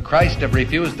 Should Christ have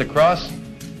refused the cross?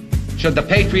 Should the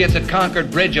patriots at Concord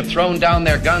Bridge have thrown down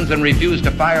their guns and refused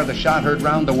to fire the shot heard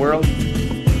round the world?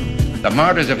 The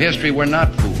martyrs of history were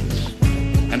not fools,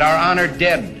 and our honored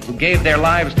dead who gave their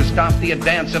lives to stop the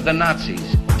advance of the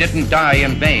Nazis didn't die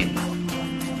in vain.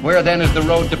 Where then is the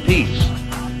road to peace?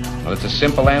 Well, it's a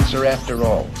simple answer after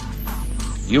all.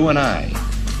 You and I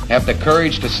have the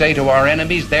courage to say to our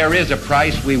enemies, there is a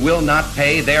price we will not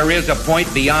pay. There is a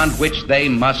point beyond which they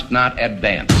must not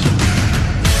advance.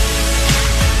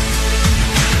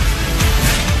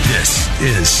 This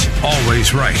is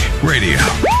Always Right Radio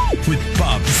with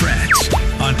Bob France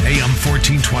on AM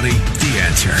 1420, The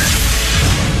Answer.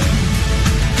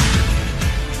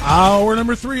 Hour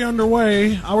number 3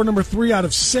 underway. Hour number 3 out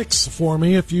of 6 for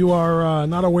me. If you are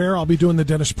not aware, I'll be doing the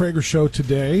Dennis Prager Show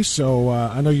today. So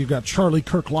I know you've got Charlie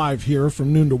Kirk live here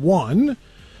from noon to 1.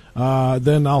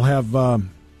 Then I'll have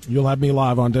you'll have me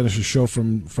live on Dennis's show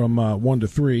from 1 to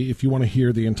 3. If you want to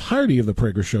hear the entirety of the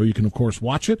Prager Show, you can, of course,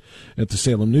 watch it at the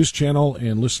Salem News Channel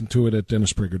and listen to it at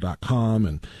DennisPrager.com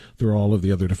and through all of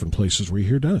the other different places where you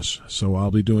hear Dennis. So I'll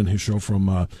be doing his show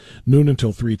from noon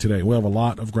until 3 today. We'll have a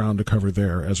lot of ground to cover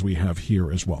there, as we have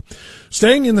here as well.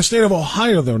 Staying in the state of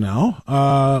Ohio, though, now,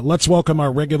 let's welcome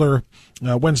our regular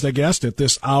Wednesday guest at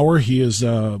this hour. He is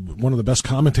one of the best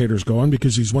commentators going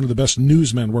because he's one of the best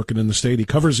newsmen working in the state. He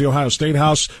covers the Ohio State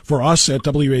House for us at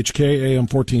WHK AM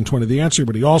 1420 The Answer,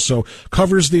 but he also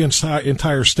covers the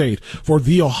entire state for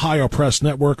the Ohio Press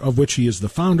Network, of which he is the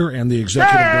founder and the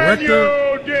executive director.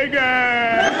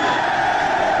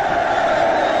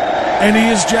 And he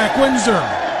is Jack Windsor.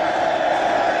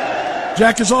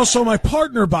 Jack is also my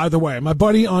partner, by the way, my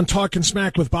buddy on Talkin'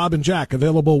 Smack with Bob and Jack,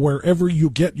 available wherever you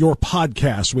get your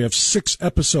podcasts. We have 6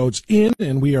 episodes in,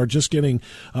 and we are just getting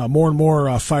more and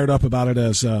more fired up about it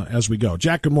as we go.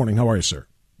 Jack, good morning. How are you, sir?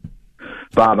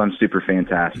 Bob, I'm super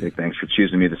fantastic. Thanks for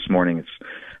choosing me this morning. It's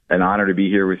an honor to be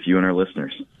here with you and our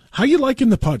listeners. How you liking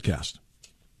the podcast?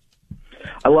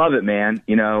 I love it, man.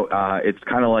 You know, it's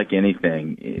kind of like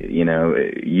anything. You know,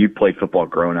 you played football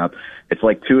growing up. It's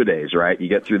like two-a-days, right? You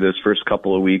get through those first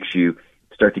couple of weeks, you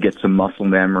start to get some muscle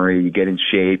memory, you get in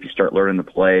shape, you start learning the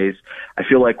plays. I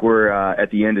feel like we're at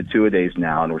the end of two-a-days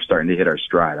now, and we're starting to hit our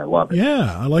stride. I love it.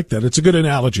 Yeah, I like that. It's a good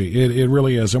analogy. It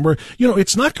really is. And we're, you know,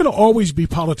 it's not going to always be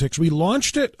politics. We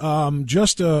launched it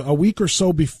just a week or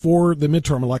so before the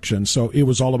midterm election, so it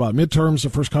was all about midterms,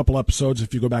 the first couple episodes,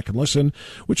 if you go back and listen,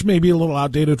 which may be a little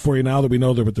outdated for you now that we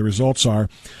know what the results are.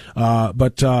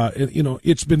 But you know,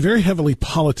 it's been very heavily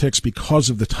politics because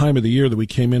of the time of the year that we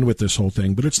came in with this whole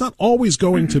thing, but it's not always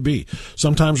going to be.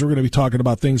 Sometimes we're going to be talking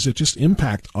about things that just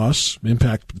impact us,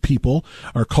 impact people,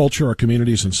 our culture, our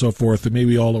communities, and so forth, and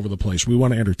maybe all over the place. We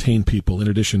want to entertain people in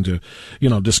addition to, you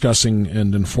know, discussing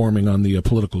and informing on the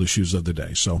political issues of the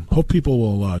day. So hope people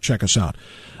will check us out.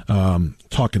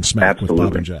 Talking Smack Absolutely. With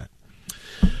Bob and Jack.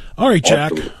 All right,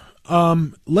 Jack.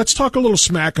 Let's talk a little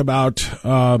smack about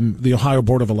the Ohio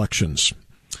Board of Elections.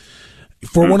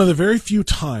 For one of the very few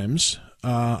times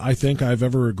I think I've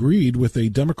ever agreed with a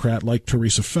Democrat like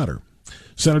Teresa Fetter.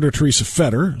 Senator Teresa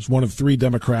Fetter is one of 3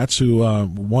 Democrats who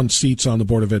won seats on the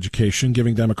Board of Education,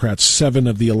 giving Democrats 7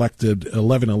 of the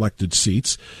 11 elected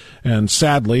seats. And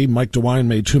sadly, Mike DeWine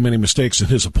made too many mistakes in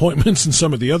his appointments in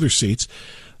some of the other seats,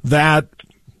 that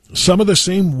some of the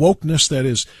same wokeness that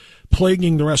is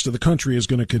plaguing the rest of the country is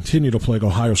going to continue to plague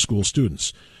Ohio school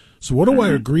students. So what do I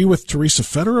agree with Teresa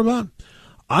Fetter about?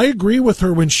 I agree with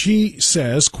her when she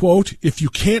says, quote, if you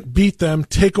can't beat them,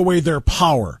 take away their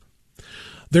power.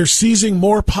 They're seizing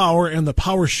more power, and the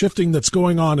power shifting that's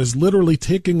going on is literally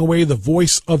taking away the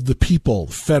voice of the people,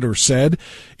 Fetter said,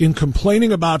 in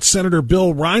complaining about Senator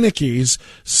Bill Reineke's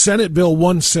Senate Bill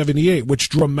 178, which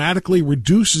dramatically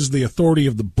reduces the authority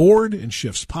of the board and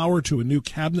shifts power to a new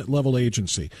cabinet-level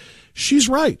agency. She's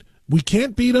right. We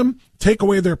can't beat them, take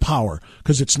away their power,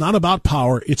 because it's not about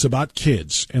power, it's about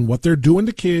kids. And what they're doing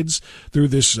to kids through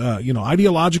this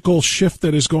ideological shift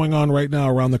that is going on right now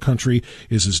around the country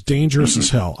is as dangerous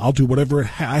as hell. I'll do whatever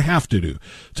I have to do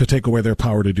to take away their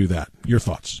power to do that. Your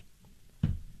thoughts?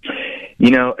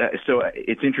 You know, so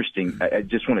it's interesting. I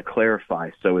just want to clarify.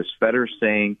 So is Fetter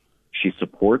saying she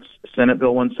supports Senate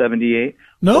Bill 178?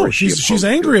 No, she's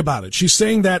angry about it. She's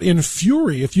saying that in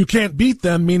fury. If you can't beat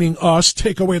them, meaning us,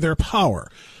 take away their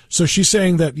power. So she's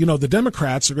saying that, you know, the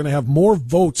Democrats are going to have more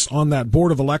votes on that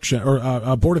Board of Election,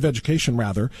 or Board of Education,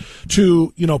 rather,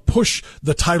 to, you know, push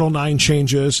the Title IX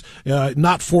changes,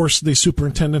 not force the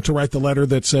superintendent to write the letter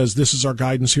that says this is our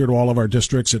guidance here to all of our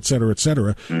districts, et cetera, et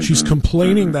cetera. She's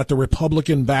complaining that the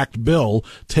Republican-backed bill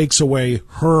takes away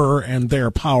her and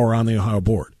their power on the Ohio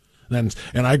board. And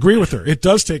I agree with her. It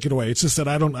does take it away. It's just that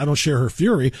I don't share her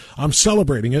fury. I'm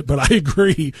celebrating it, but I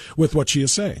agree with what she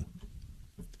is saying.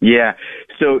 Yeah.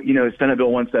 So, you know, Senate Bill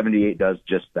 178 does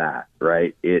just that,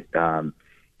 right? It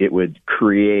would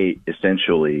create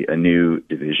essentially a new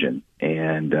division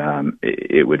and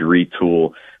it would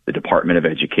retool the Department of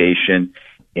Education,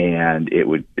 and it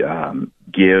would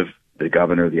give the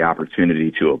governor the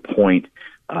opportunity to appoint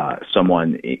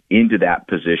someone into that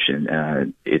position.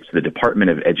 It's the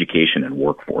Department of Education and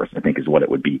Workforce, I think is what it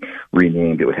would be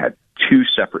renamed. It would have two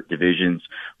separate divisions.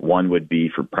 One would be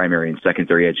for primary and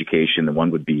secondary education, and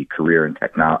one would be career and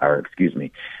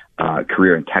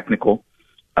technical.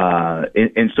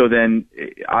 And so then,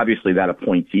 obviously, that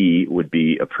appointee would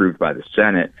be approved by the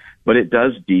Senate, but it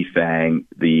does defang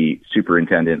the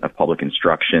superintendent of public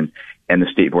instruction and the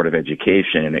State Board of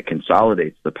Education, and it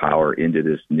consolidates the power into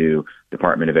this new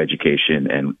Department of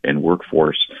Education and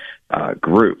Workforce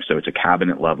group. So it's a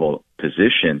cabinet-level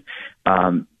position.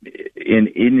 In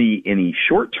the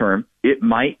short term, it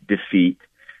might defeat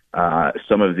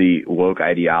some of the woke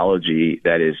ideology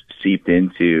that is seeped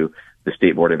into the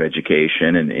State Board of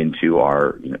Education and into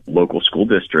our local school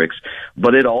districts,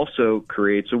 but it also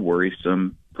creates a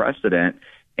worrisome precedent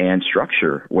and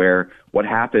structure where what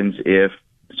happens if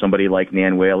somebody like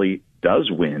Nan Whaley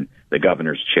does win the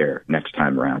governor's chair next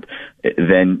time around?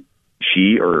 Then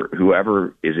she or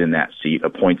whoever is in that seat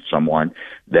appoints someone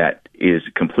that is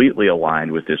completely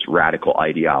aligned with this radical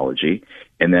ideology,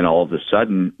 and then all of a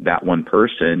sudden that one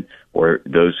person or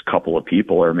those couple of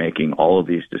people are making all of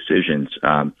these decisions.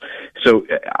 So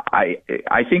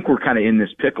I think we're kind of in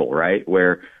this pickle, right,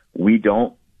 where we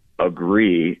don't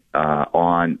agree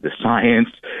on the science.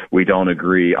 We don't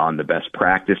agree on the best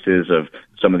practices of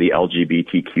some of the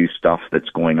LGBTQ stuff that's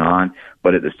going on.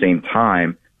 But at the same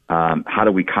time, how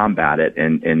do we combat it?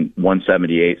 And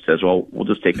 178 says, well, we'll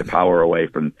just take the power away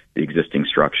from the existing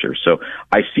structure. So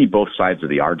I see both sides of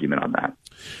the argument on that.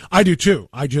 I do too.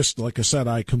 I just, like I said,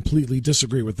 I completely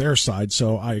disagree with their side.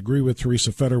 So I agree with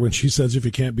Teresa Fetter when she says if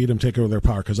you can't beat them, take away their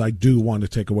power, because I do want to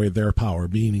take away their power,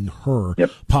 meaning her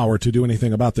power to do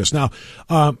anything about this. Now,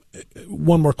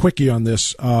 one more quickie on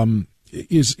this.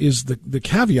 Is the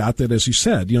caveat that, as you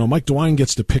said, Mike DeWine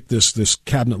gets to pick this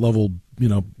cabinet level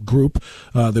group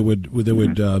that would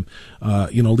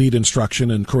lead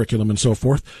instruction and curriculum and so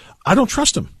forth. I don't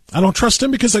trust him. I don't trust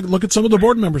him because I look at some of the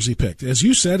board members he picked. As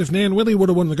you said, if Nan Whaley would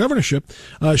have won the governorship,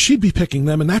 she'd be picking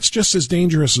them, and that's just as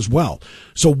dangerous as well.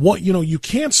 So you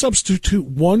can't substitute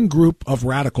one group of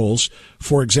radicals,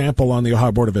 for example, on the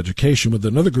Ohio Board of Education with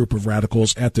another group of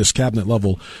radicals at this cabinet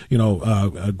level,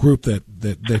 a group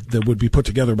that would be put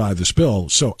together by this bill.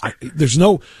 So there's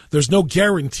no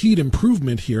guaranteed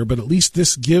improvement here, but at least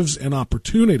this gives an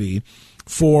opportunity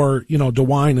for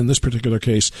DeWine in this particular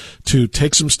case to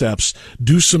take some steps,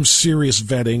 do some serious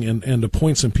vetting, and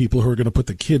appoint some people who are going to put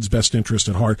the kids' best interest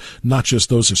at heart, not just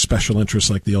those of special interests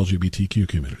like the LGBTQ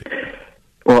community.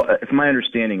 Well, if my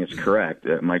understanding is correct,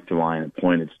 Mike DeWine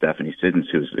appointed Stephanie Siddons,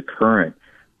 who is the current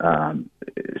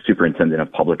superintendent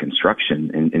of public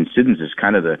instruction, and Siddons is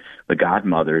kind of the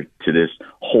godmother to this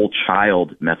whole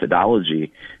child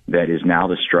methodology that is now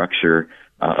the structure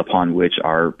upon which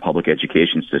our public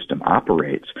education system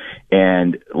operates.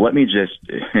 And let me just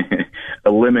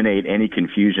eliminate any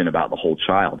confusion about the whole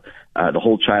child. The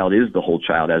whole child is the whole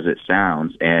child as it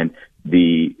sounds, and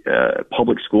the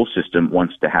public school system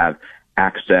wants to have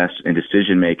access and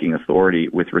decision-making authority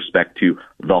with respect to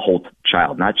the whole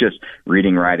child, not just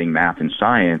reading, writing, math, and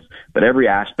science, but every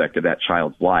aspect of that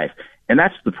child's life. And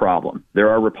that's the problem. There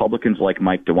are Republicans like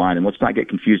Mike DeWine, and let's not get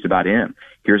confused about him.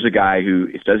 Here's a guy who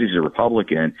says he's a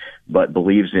Republican, but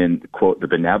believes in, quote, the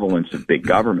benevolence of big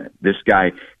government. This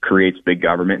guy creates big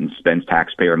government and spends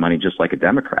taxpayer money just like a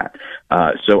Democrat.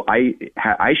 So I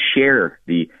share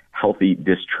the healthy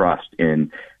distrust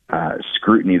in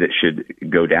scrutiny that should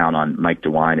go down on Mike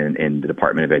DeWine and the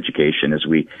Department of Education as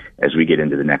we get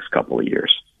into the next couple of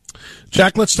years.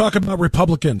 Jack, let's talk about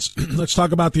Republicans. Let's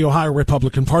talk about the Ohio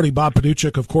Republican Party. Bob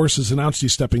Paduchik, of course, has announced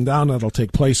he's stepping down. That'll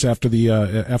take place after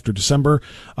December.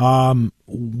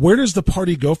 Where does the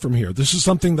party go from here? This is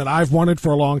something that I've wanted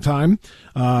for a long time.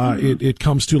 It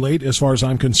comes too late as far as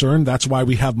I'm concerned. That's why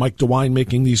we have Mike DeWine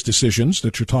making these decisions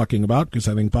that you're talking about, because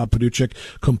I think Bob Paduchik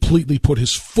completely put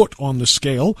his foot on the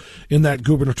scale in that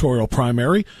gubernatorial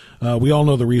primary. We all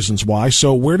know the reasons why.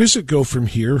 So where does it go from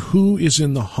here? Who is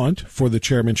in the hunt for the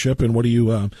chairmanship, and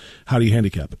how do you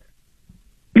handicap it?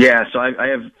 Yeah, so I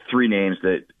have three names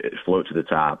that float to the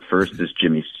top. First is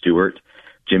Jimmy Stewart.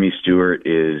 Jimmy Stewart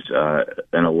is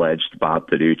an alleged Bob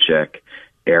Paduchik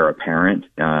heir apparent,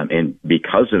 and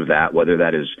because of that, whether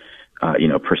that is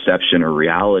perception or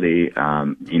reality,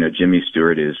 Jimmy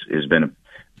Stewart has been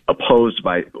opposed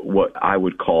by what I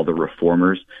would call the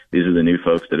reformers. These are the new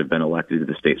folks that have been elected to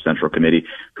the State Central Committee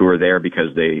who are there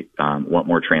because they want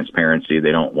more transparency.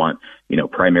 They don't want,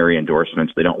 primary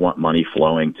endorsements. They don't want money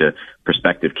flowing to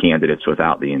prospective candidates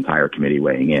without the entire committee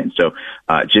weighing in. So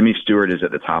Jimmy Stewart is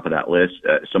at the top of that list.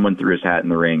 Someone threw his hat in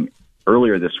the ring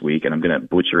earlier this week, and I'm going to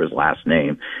butcher his last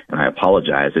name, and I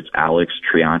apologize. It's Alex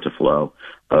Triantaflo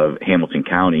of Hamilton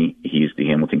County. He's the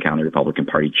Hamilton County Republican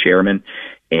Party chairman.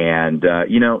 And,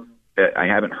 I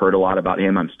haven't heard a lot about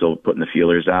him. I'm still putting the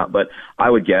feelers out, but I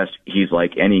would guess he's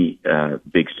like any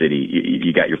big city.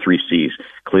 You got your 3 C's,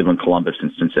 Cleveland, Columbus,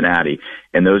 and Cincinnati.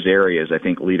 And those areas, I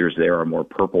think leaders there are more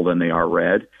purple than they are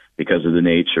red because of the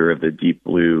nature of the deep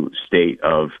blue state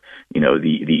of,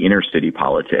 the inner city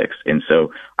politics. And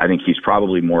so I think he's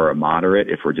probably more a moderate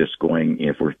if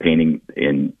we're painting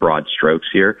in broad strokes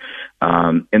here.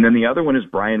 And then the other one is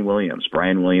Brian Williams.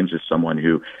 Brian Williams is someone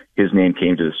who his name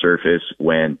came to the surface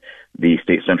when the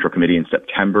State Central Committee in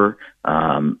September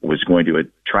was going to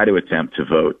try to attempt to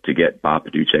vote to get Bob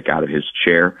Paduchek out of his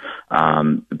chair.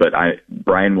 But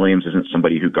Brian Williams isn't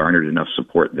somebody who garnered enough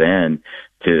support then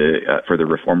for the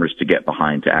reformers to get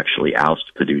behind to actually oust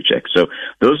Paduchek. So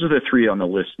those are the 3 on the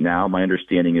list now. My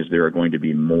understanding is there are going to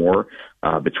be more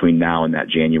between now and that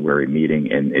January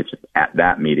meeting, and it's at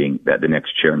that meeting that the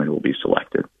next chairman will be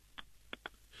selected.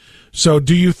 So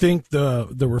do you think the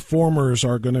reformers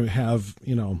are going to have,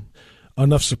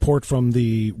 enough support from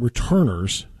the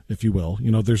returners, if you will?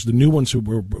 There's the new ones who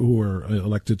were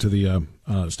elected to the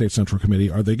State Central Committee.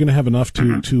 Are they going to have enough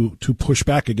to push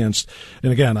back against?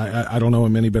 And again, I don't know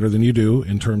him any better than you do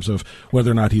in terms of whether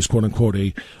or not he's quote unquote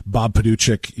a Bob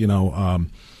Paduchek,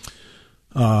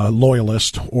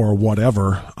 loyalist or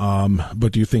whatever.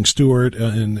 But do you think Stewart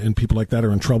and people like that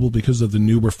are in trouble because of the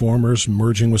new reformers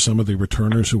merging with some of the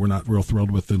returners who were not real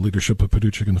thrilled with the leadership of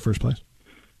Paduchek in the first place?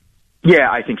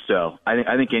 Yeah, I think so.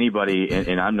 I think anybody,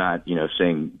 and I'm not,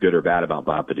 saying good or bad about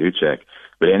Bob Paduchek,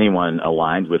 but anyone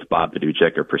aligned with Bob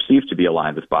Paduchek or perceived to be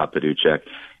aligned with Bob Paduchek,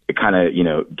 it kind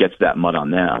of, gets that mud on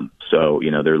them. So,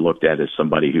 they're looked at as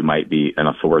somebody who might be an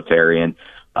authoritarian,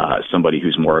 somebody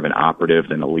who's more of an operative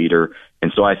than a leader.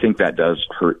 And so I think that does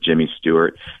hurt Jimmy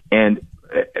Stewart. And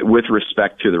with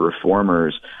respect to the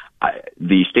reformers,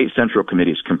 the State Central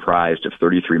Committee is comprised of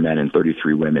 33 men and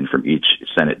 33 women from each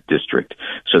Senate district.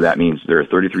 So that means there are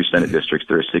 33 Senate districts.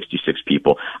 There are 66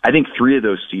 people. I think 3 of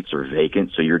those seats are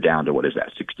vacant. So you're down to,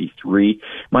 63?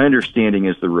 My understanding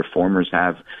is the reformers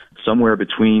have somewhere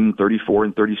between 34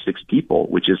 and 36 people,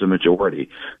 which is a majority.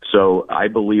 So I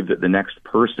believe that the next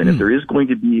person, if there is going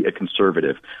to be a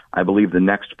conservative, I believe the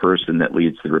next person that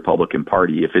leads the Republican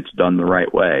Party, if it's done the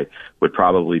right way, would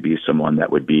probably be someone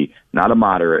that would be not a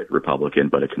moderate Republican,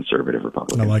 but a conservative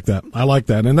Republican. I like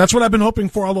that. And that's what I've been hoping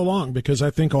for all along, because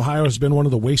I think Ohio has been one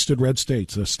of the wasted red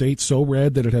states, a state so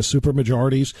red that it has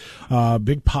supermajorities,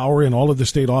 big power in all of the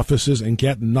state offices, and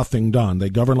get nothing done. They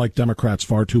govern like Democrats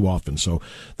far too often. So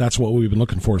that's what we've been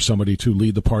looking for, somebody to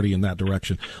lead the party in that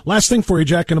direction. Last thing for you,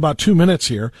 Jack, in about 2 minutes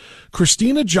here.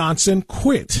 Christina Johnson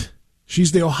quit.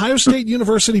 She's the Ohio State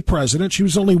University president. She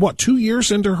was only, 2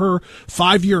 years into her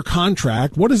 5-year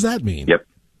contract. What does that mean? Yep.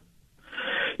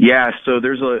 Yeah, so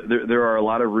there are a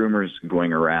lot of rumors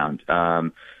going around.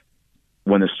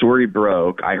 When the story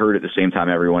broke, I heard at the same time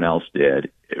everyone else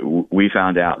did. We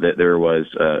found out that there was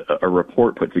a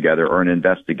report put together or an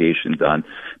investigation done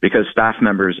because staff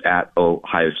members at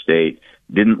Ohio State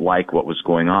didn't like what was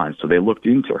going on. So they looked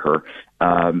into her.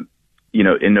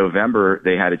 In November,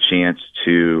 they had a chance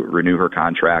to renew her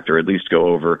contract or at least go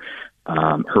over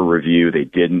her review. They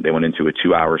didn't. They went into a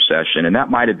 2-hour session, and that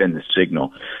might have been the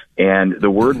signal. And the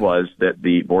word was that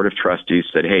the Board of Trustees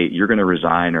said, hey, you're going to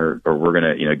resign or we're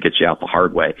going to, get you out the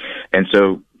hard way. And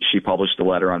so she published a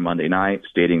letter on Monday night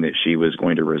stating that she was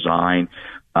going to resign.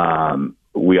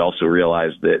 We also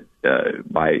realized that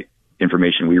by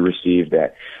information we received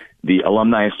that the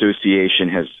Alumni Association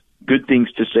has good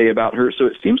things to say about her. So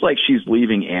it seems like she's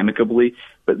leaving amicably,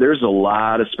 but there's a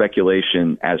lot of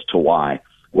speculation as to why.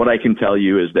 What I can tell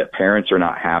you is that parents are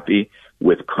not happy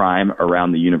with crime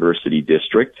around the university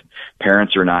district.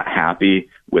 Parents are not happy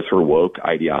with her woke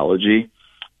ideology.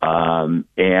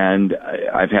 And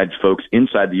I've had folks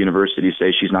inside the university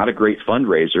say she's not a great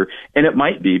fundraiser, and it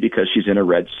might be because she's in a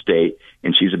red state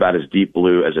and she's about as deep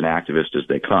blue as an activist as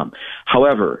they come.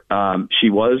 However, she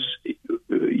was,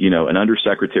 an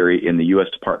undersecretary in the U.S.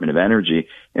 Department of Energy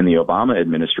in the Obama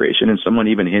administration, and someone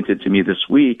even hinted to me this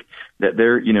week that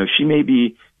she may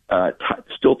be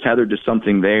still tethered to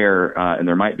something there, and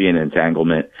there might be an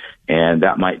entanglement, and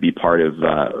that might be part of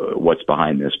what's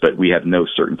behind this, but we have no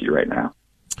certainty right now.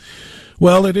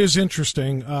 Well, it is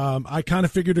interesting. I kind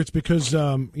of figured it's because,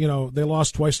 they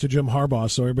lost twice to Jim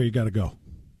Harbaugh, so everybody got to go.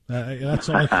 That's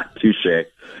all. Touche.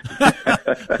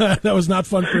 That was not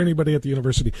fun for anybody at the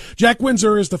university. Jack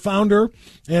Windsor is the founder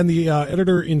and the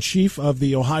editor-in-chief of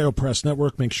the Ohio Press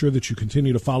Network. Make sure that you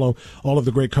continue to follow all of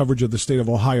the great coverage of the state of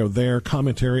Ohio there,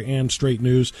 commentary and straight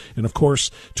news. And, of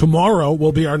course, tomorrow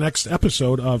will be our next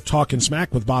episode of Talkin'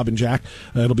 Smack with Bob and Jack.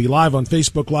 It'll be live on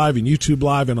Facebook Live and YouTube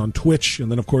Live and on Twitch. And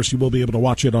then, of course, you will be able to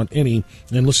watch it on and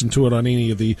listen to it on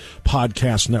any of the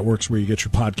podcast networks where you get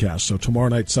your podcasts. So tomorrow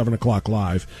night, 7 o'clock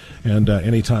live, and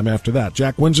anytime after that.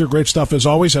 Jack Windsor, great stuff as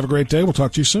always. Have a great day. We'll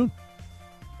talk to you soon.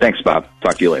 Thanks, Bob.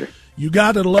 Talk to you later. You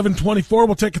got it. 11:24.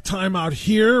 We'll take a time out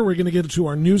here. We're going to get into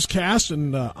our newscast,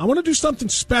 and I want to do something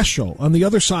special on the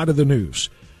other side of the news.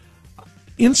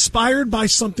 Inspired by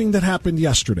something that happened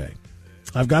yesterday.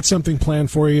 I've got something planned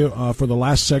for you for the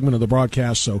last segment of the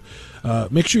broadcast, so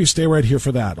make sure you stay right here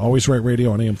for that. Always Right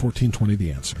Radio on AM 1420,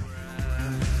 The Answer.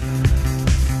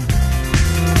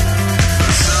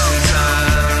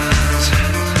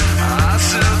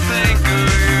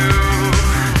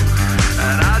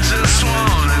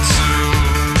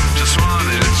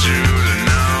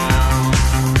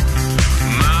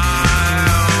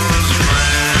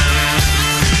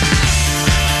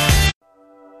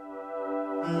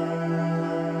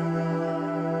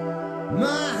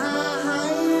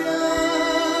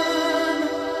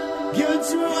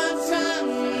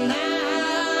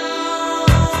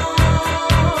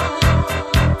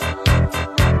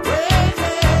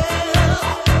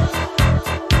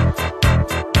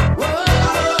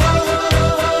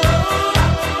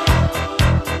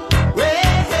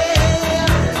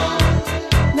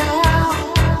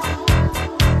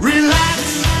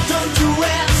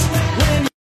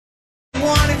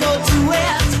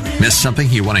 Miss something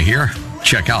you want to hear?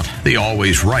 Check out the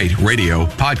Always Right Radio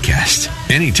podcast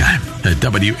anytime at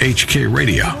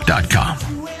WHKRadio.com.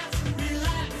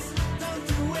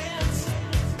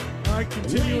 All right,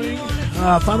 continuing.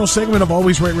 Final segment of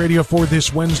Always Right Radio for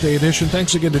this Wednesday edition.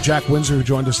 Thanks again to Jack Windsor, who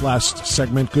joined us last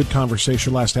segment. Good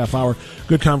conversation, last half hour.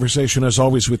 Good conversation, as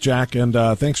always, with Jack. And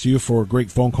thanks to you for great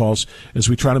phone calls as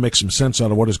we try to make some sense out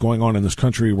of what is going on in this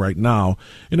country right now.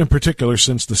 And in particular,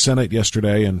 since the Senate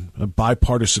yesterday, in a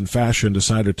bipartisan fashion,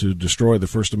 decided to destroy the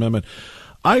First Amendment.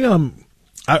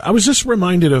 I was just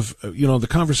reminded of, the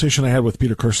conversation I had with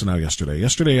Peter Kirstenau yesterday.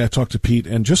 Yesterday I talked to Pete,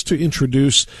 and just to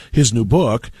introduce his new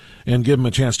book and give him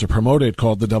a chance to promote it,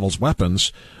 called The Devil's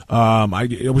Weapons,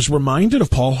 I was reminded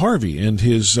of Paul Harvey and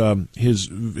his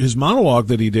monologue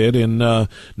that he did in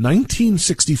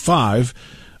 1965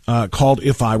 called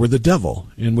If I Were the Devil,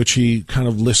 in which he kind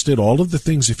of listed all of the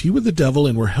things, if he were the devil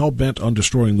and were hell-bent on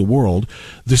destroying the world,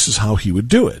 this is how he would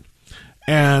do it.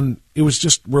 And it was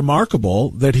just remarkable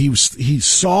that he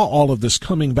saw all of this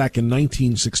coming back in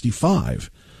 1965,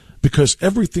 because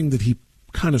everything that he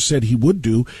kind of said he would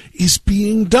do is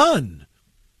being done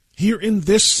here in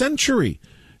this century,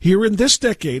 here in this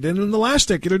decade, and in the last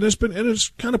decade. It has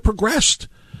kind of progressed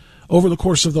over the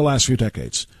course of the last few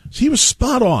decades. So he was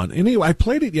spot on. Anyway, I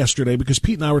played it yesterday because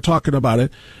Pete and I were talking about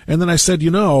it, and then I said,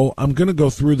 I'm going to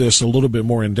go through this a little bit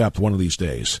more in depth one of these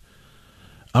days.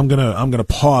 I'm gonna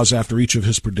pause after each of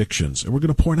his predictions, and we're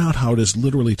going to point out how it is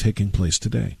literally taking place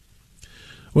today.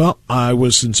 Well, I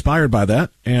was inspired by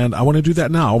that, and I want to do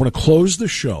that now. I want to close the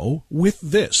show with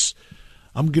this.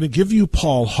 I'm going to give you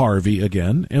Paul Harvey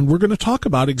again, and we're going to talk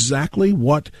about exactly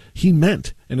what he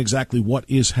meant and exactly what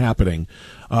is happening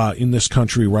in this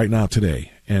country right now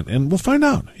today. And we'll find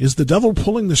out. Is the devil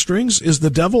pulling the strings? Is the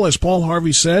devil, as Paul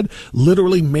Harvey said,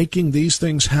 literally making these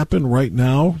things happen right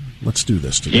now? Let's do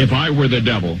this together. If I were the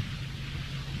devil,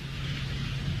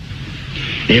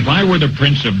 if I were the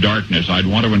prince of darkness, I'd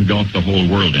want to engulf the whole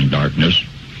world in darkness,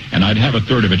 and I'd have a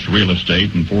third of its real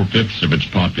estate and 4/5 of its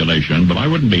population, but I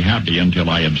wouldn't be happy until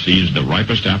I had seized the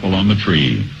ripest apple on the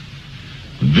tree.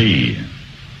 The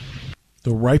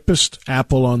ripest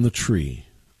apple on the tree.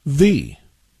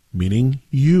 Meaning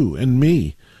you and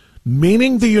me,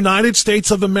 meaning the United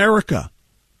States of America,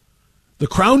 the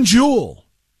crown jewel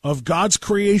of God's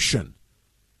creation,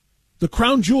 the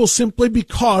crown jewel simply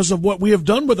because of what we have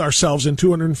done with ourselves in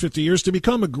 250 years to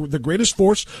become the greatest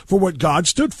force for what God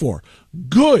stood for,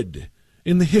 good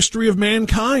in the history of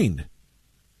mankind.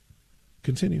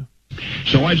 Continue.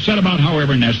 So I'd set about,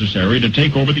 however necessary, to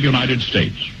take over the United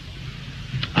States.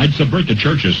 I'd subvert the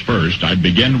churches first. I'd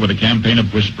begin with a campaign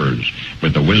of whispers.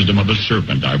 With the wisdom of the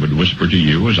serpent, I would whisper to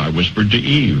you as I whispered to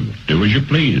Eve. Do as you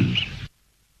please.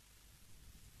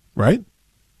 Right?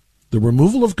 The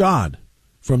removal of God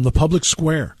from the public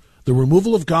square. The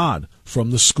removal of God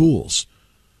from the schools.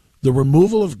 The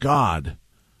removal of God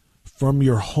from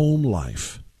your home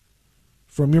life,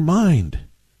 from your mind.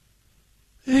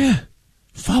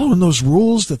 Following those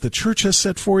rules that the church has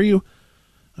set for you.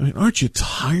 I mean, aren't you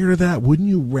tired of that? Wouldn't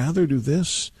you rather do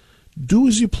this? Do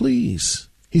as you please.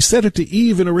 He said it to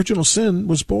Eve, and original sin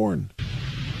was born.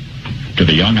 To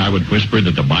the young, I would whisper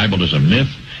that the Bible is a myth.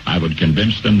 I would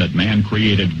convince them that man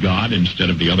created God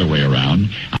instead of the other way around.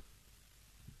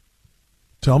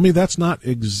 Tell me that's not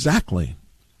exactly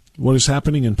what is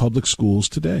happening in public schools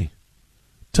today.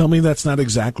 Tell me that's not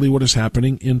exactly what is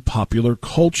happening in popular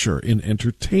culture, in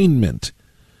entertainment,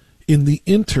 in the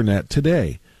internet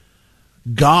today.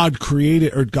 God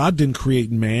didn't create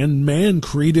man. Man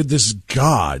created this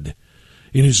God.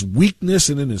 In his weakness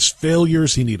and in his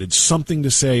failures, he needed something to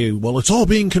say. Well, it's all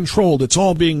being controlled. It's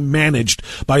all being managed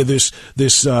by this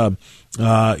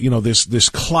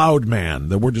cloud man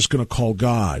that we're just going to call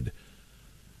God.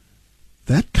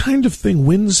 That kind of thing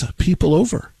wins people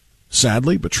over,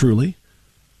 sadly but truly,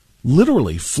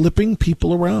 literally flipping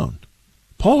people around.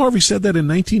 Paul Harvey said that in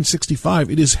 1965.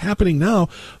 It is happening now.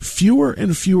 Fewer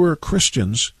and fewer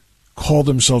Christians call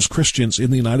themselves Christians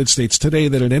in the United States today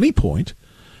than at any point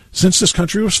since this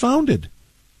country was founded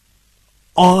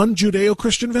on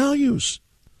Judeo-Christian values.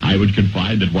 I would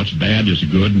confide that what's bad is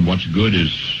good and what's good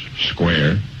is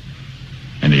square.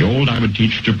 And the old I would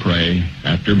teach to pray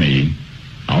after me,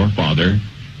 Our Father,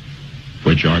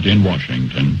 which art in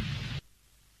Washington.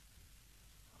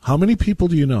 How many people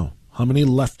do you know? How many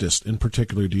leftists in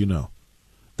particular do you know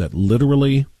that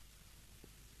literally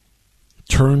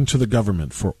turn to the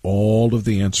government for all of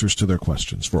the answers to their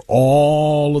questions, for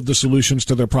all of the solutions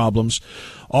to their problems,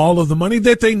 all of the money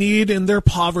that they need in their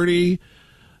poverty?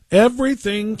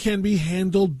 Everything can be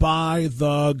handled by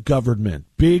the government.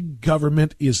 Big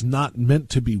government is not meant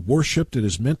to be worshipped. It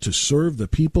is meant to serve the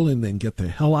people and then get the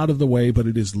hell out of the way. But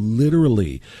it is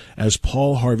literally, as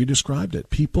Paul Harvey described it,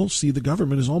 people see the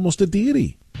government as almost a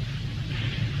deity.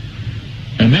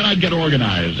 And then I'd get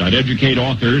organized. I'd educate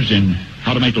authors in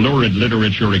how to make lurid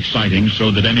literature exciting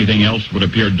so that anything else would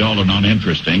appear dull and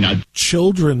uninteresting.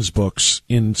 Children's books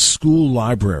in school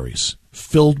libraries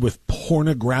filled with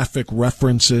pornographic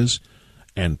references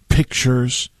and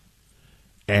pictures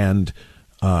and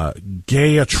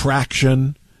gay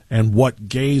attraction and what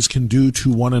gays can do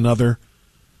to one another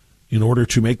in order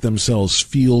to make themselves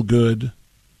feel good.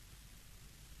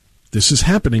 This is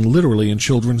happening literally in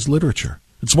children's literature.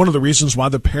 It's one of the reasons why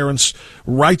the parents'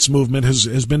 rights movement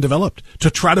has been developed,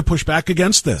 to try to push back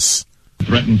against this.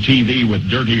 Threaten TV with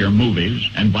dirtier movies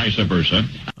and vice versa.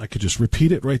 I could just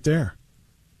repeat it right there.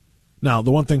 Now,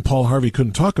 the one thing Paul Harvey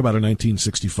couldn't talk about in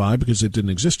 1965 because it didn't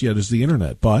exist yet is the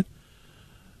Internet. But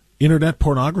Internet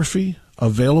pornography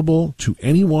available to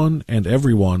anyone and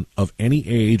everyone of any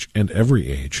age and every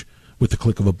age with the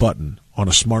click of a button on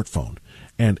a smartphone.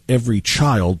 And every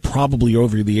child, probably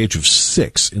over the age of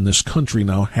 6 in this country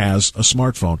now, has a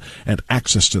smartphone and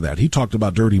access to that. He talked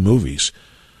about dirty movies.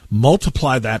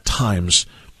 Multiply that times,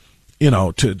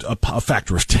 to a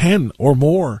factor of 10 or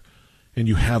more, and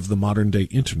you have the modern-day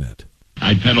Internet.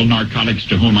 I'd peddle narcotics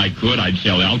to whom I could. I'd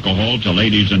sell alcohol to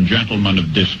ladies and gentlemen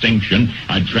of distinction.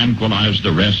 I'd tranquilize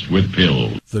the rest with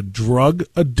pills. The drug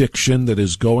addiction that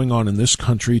is going on in this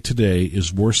country today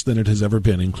is worse than it has ever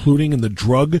been, including in the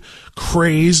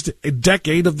drug-crazed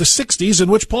decade of the 60s in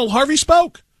which Paul Harvey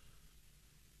spoke.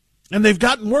 And they've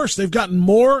gotten worse. They've gotten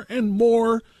more and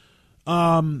more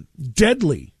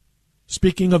deadly.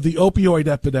 Speaking of the opioid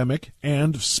epidemic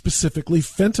and specifically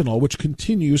fentanyl, which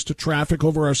continues to traffic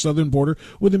over our southern border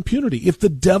with impunity. If the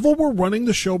devil were running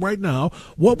the show right now,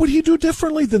 what would he do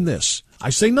differently than this? I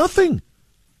say nothing.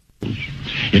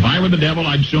 If I were the devil,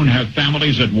 I'd soon have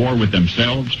families at war with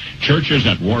themselves, churches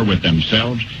at war with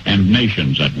themselves, and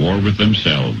nations at war with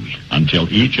themselves,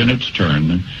 until each in its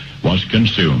turn was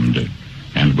consumed.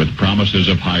 And with promises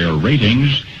of higher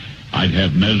ratings, I'd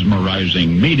have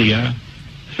mesmerizing media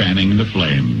fanning the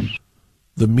flames.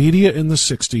 The media in the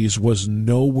 60s was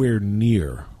nowhere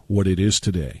near what it is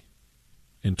today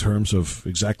in terms of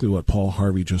exactly what Paul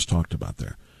Harvey just talked about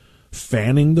there.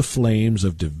 Fanning the flames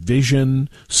of division,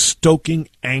 stoking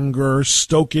anger,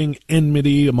 stoking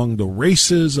enmity among the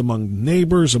races, among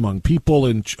neighbors, among people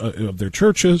of their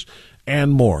churches,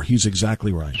 and more. He's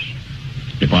exactly right.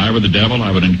 If I were the devil,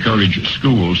 I would encourage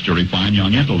schools to refine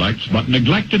young intellects, but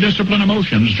neglect to discipline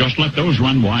emotions. Just let those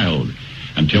run wild.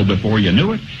 Until before you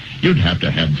knew it, you'd have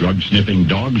to have drug-sniffing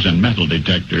dogs and metal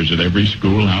detectors at every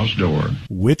schoolhouse door.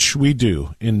 Which we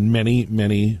do in many,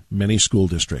 many, many school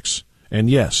districts. And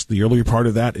yes, the earlier part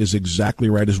of that is exactly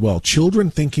right as well. Children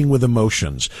thinking with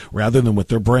emotions rather than with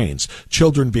their brains.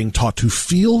 Children being taught to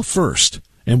feel first.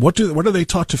 And what are they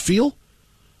taught to feel?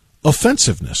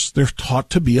 offensiveness. They're taught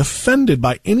to be offended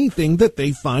by anything that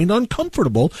they find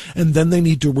uncomfortable, and then they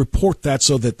need to report that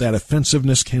so that that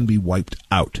offensiveness can be wiped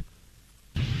out.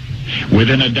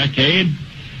 Within a decade,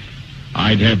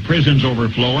 I'd have prisons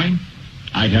overflowing.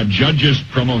 I'd have judges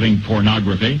promoting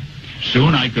pornography.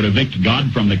 Soon I could evict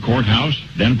God from the courthouse,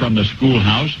 then from the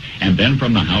schoolhouse, and then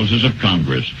from the houses of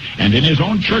Congress. And in his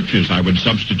own churches, I would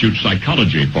substitute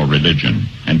psychology for religion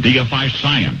and deify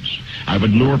science. I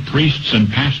would lure priests and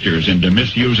pastors into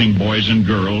misusing boys and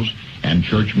girls and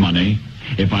church money.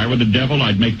 If I were the devil,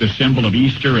 I'd make the symbol of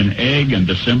Easter an egg and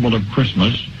the symbol of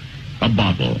Christmas a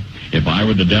bottle. If I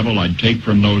were the devil, I'd take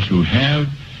from those who have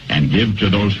and give to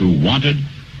those who wanted.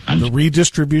 The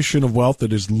redistribution of wealth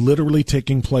that is literally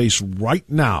taking place right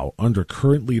now under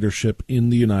current leadership in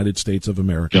the United States of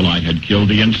America. Till I had killed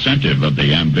the incentive of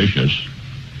the ambitious.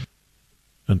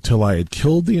 Until I had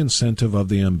killed the incentive of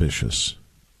the ambitious.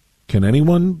 Can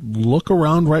anyone look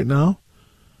around right now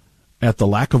at the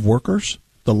lack of workers,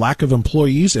 the lack of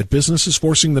employees, at businesses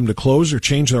forcing them to close or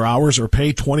change their hours or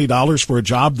pay $20 for a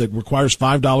job that requires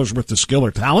 $5 worth of skill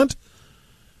or talent?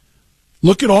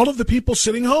 Look at all of the people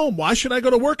sitting home. Why should I go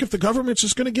to work if the government's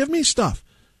just going to give me stuff?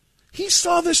 He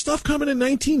saw this stuff coming in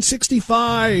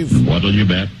 1965. What'll you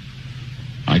bet?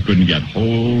 I couldn't get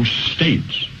whole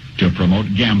states to promote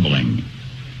gambling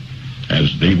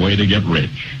as the way to get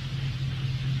rich.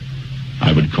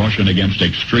 I would caution against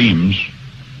extremes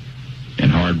in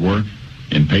hard work,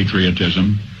 in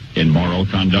patriotism, in moral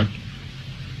conduct.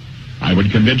 I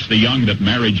would convince the young that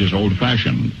marriage is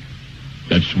old-fashioned,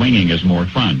 that swinging is more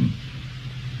fun,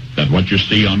 that what you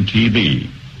see on TV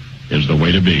is the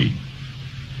way to be.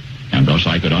 And thus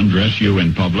I could undress you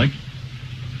in public,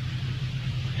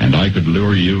 and I could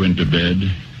lure you into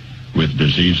bed with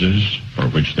diseases for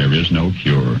which there is no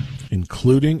cure.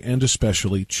 Including and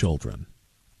especially children.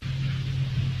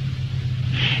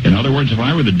 In other words, if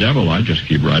I were the devil, I'd just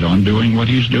keep right on doing what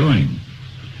he's doing.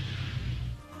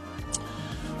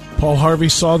 Paul Harvey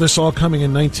saw this all coming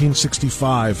in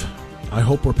 1965. I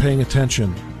hope we're paying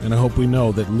attention, and I hope we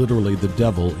know that literally the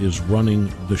devil is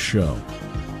running the show.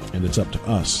 And it's up to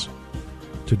us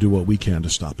to do what we can to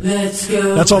stop it.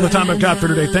 That's all the time I've got for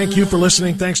today. Thank you for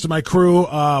listening. Thanks to my crew.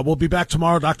 We'll be back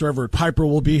tomorrow. Dr. Everett Piper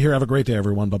will be here. Have a great day,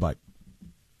 everyone. Bye-bye.